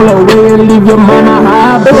your soul away and leave your mama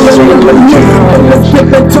high, bro. Let's get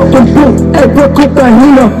that talking boom. Hey, bro,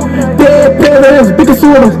 cocaine. Dead parents, big as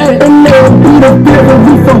soda, and they'll beat up beer and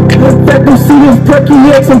reefer. Fat them seals, perky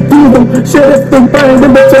eggs and feed them. Shit, if they burn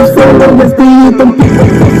them, bitch, I'm so long as they eat them.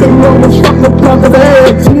 So long as fuck the block of the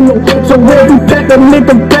head, Gino. So every pack a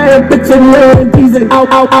nigga bad, bitch, and land teasing.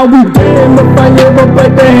 I'll be damned if I ever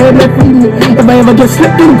bite the hand that feed me. If I ever get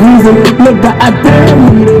slipped and greasing, nigga, I damn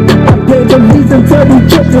need it. I paid the reason to these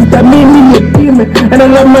churches that made me a demon. And I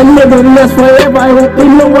love my nigga, and that's forever, I hope they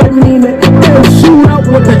know I mean it. They'll shoot out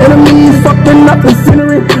with the enemy. Fucking up the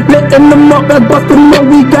scenery, letting them up, that bustin' up,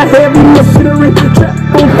 we got heavy machinery. Trap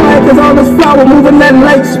on fire, cause all this flour moving at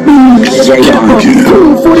light speed.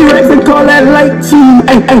 40 racks and call that light cheese.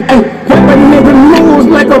 Make a nigga lose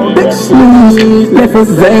like a bitch snooze. Left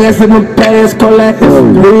his ass in the past, call that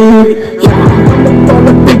history. I'm all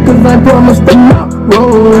the because I promised tomorrow.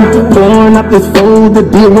 Blowing up this fold to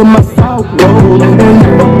deal with my sorrow. And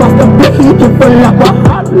if I bust the play, you can fill up a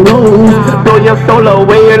hot load. Throw your soul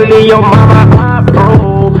away and leave your mama high, bro.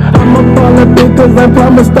 I'm a baller because I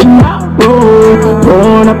promised tomorrow.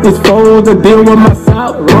 Blowing up this fold to deal with my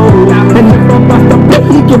sorrow. And if I bust the play,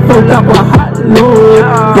 you can fill up a hot load.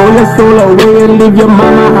 Throw your soul away and leave your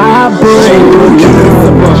mama high, bro.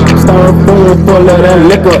 Styrofoam full of that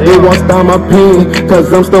liquor, it won't stop my pain.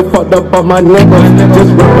 Cause I'm still fucked up on my niggas.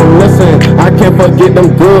 Just listen, I can't forget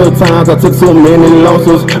them good times. I took so many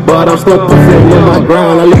losses, but I'm still pushing in my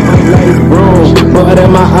ground. I live my life wrong, but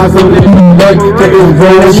in my eyes I'm living back. Taking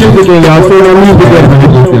very music and y'all see that music.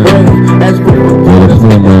 That's cool. Let us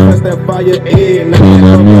know, man. Playing that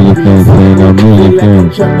music thing,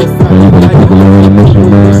 Anybody take a little mission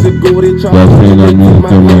man. Y'all seen that music,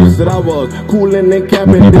 man.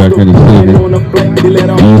 We'll be back in the city.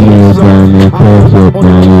 Emails, man, calls up,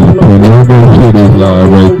 man. We'll go shit is live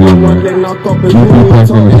right there, man. We'll be back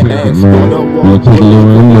in the second, man. We'll take a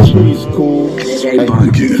little intermission.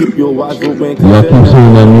 Y'all keep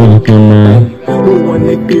seeing that music in, man.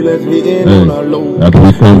 Hey, after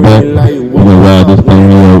we come back, we're gonna ride this thing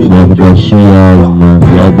here up, man. We're gonna shoot y'all, man.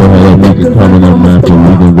 Y'all go have that music coming up, man, for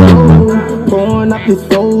we can run, man.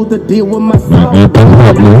 Man, ain't that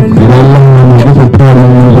hot, man? Get that line, man. Get some party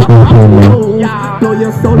music on here, man.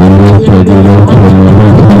 Let's try to get on to it, man.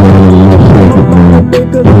 Let's see what it looks like, man.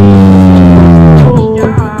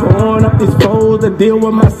 Deal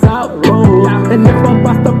with my South Road. And if I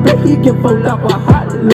bust the play, he can fold up a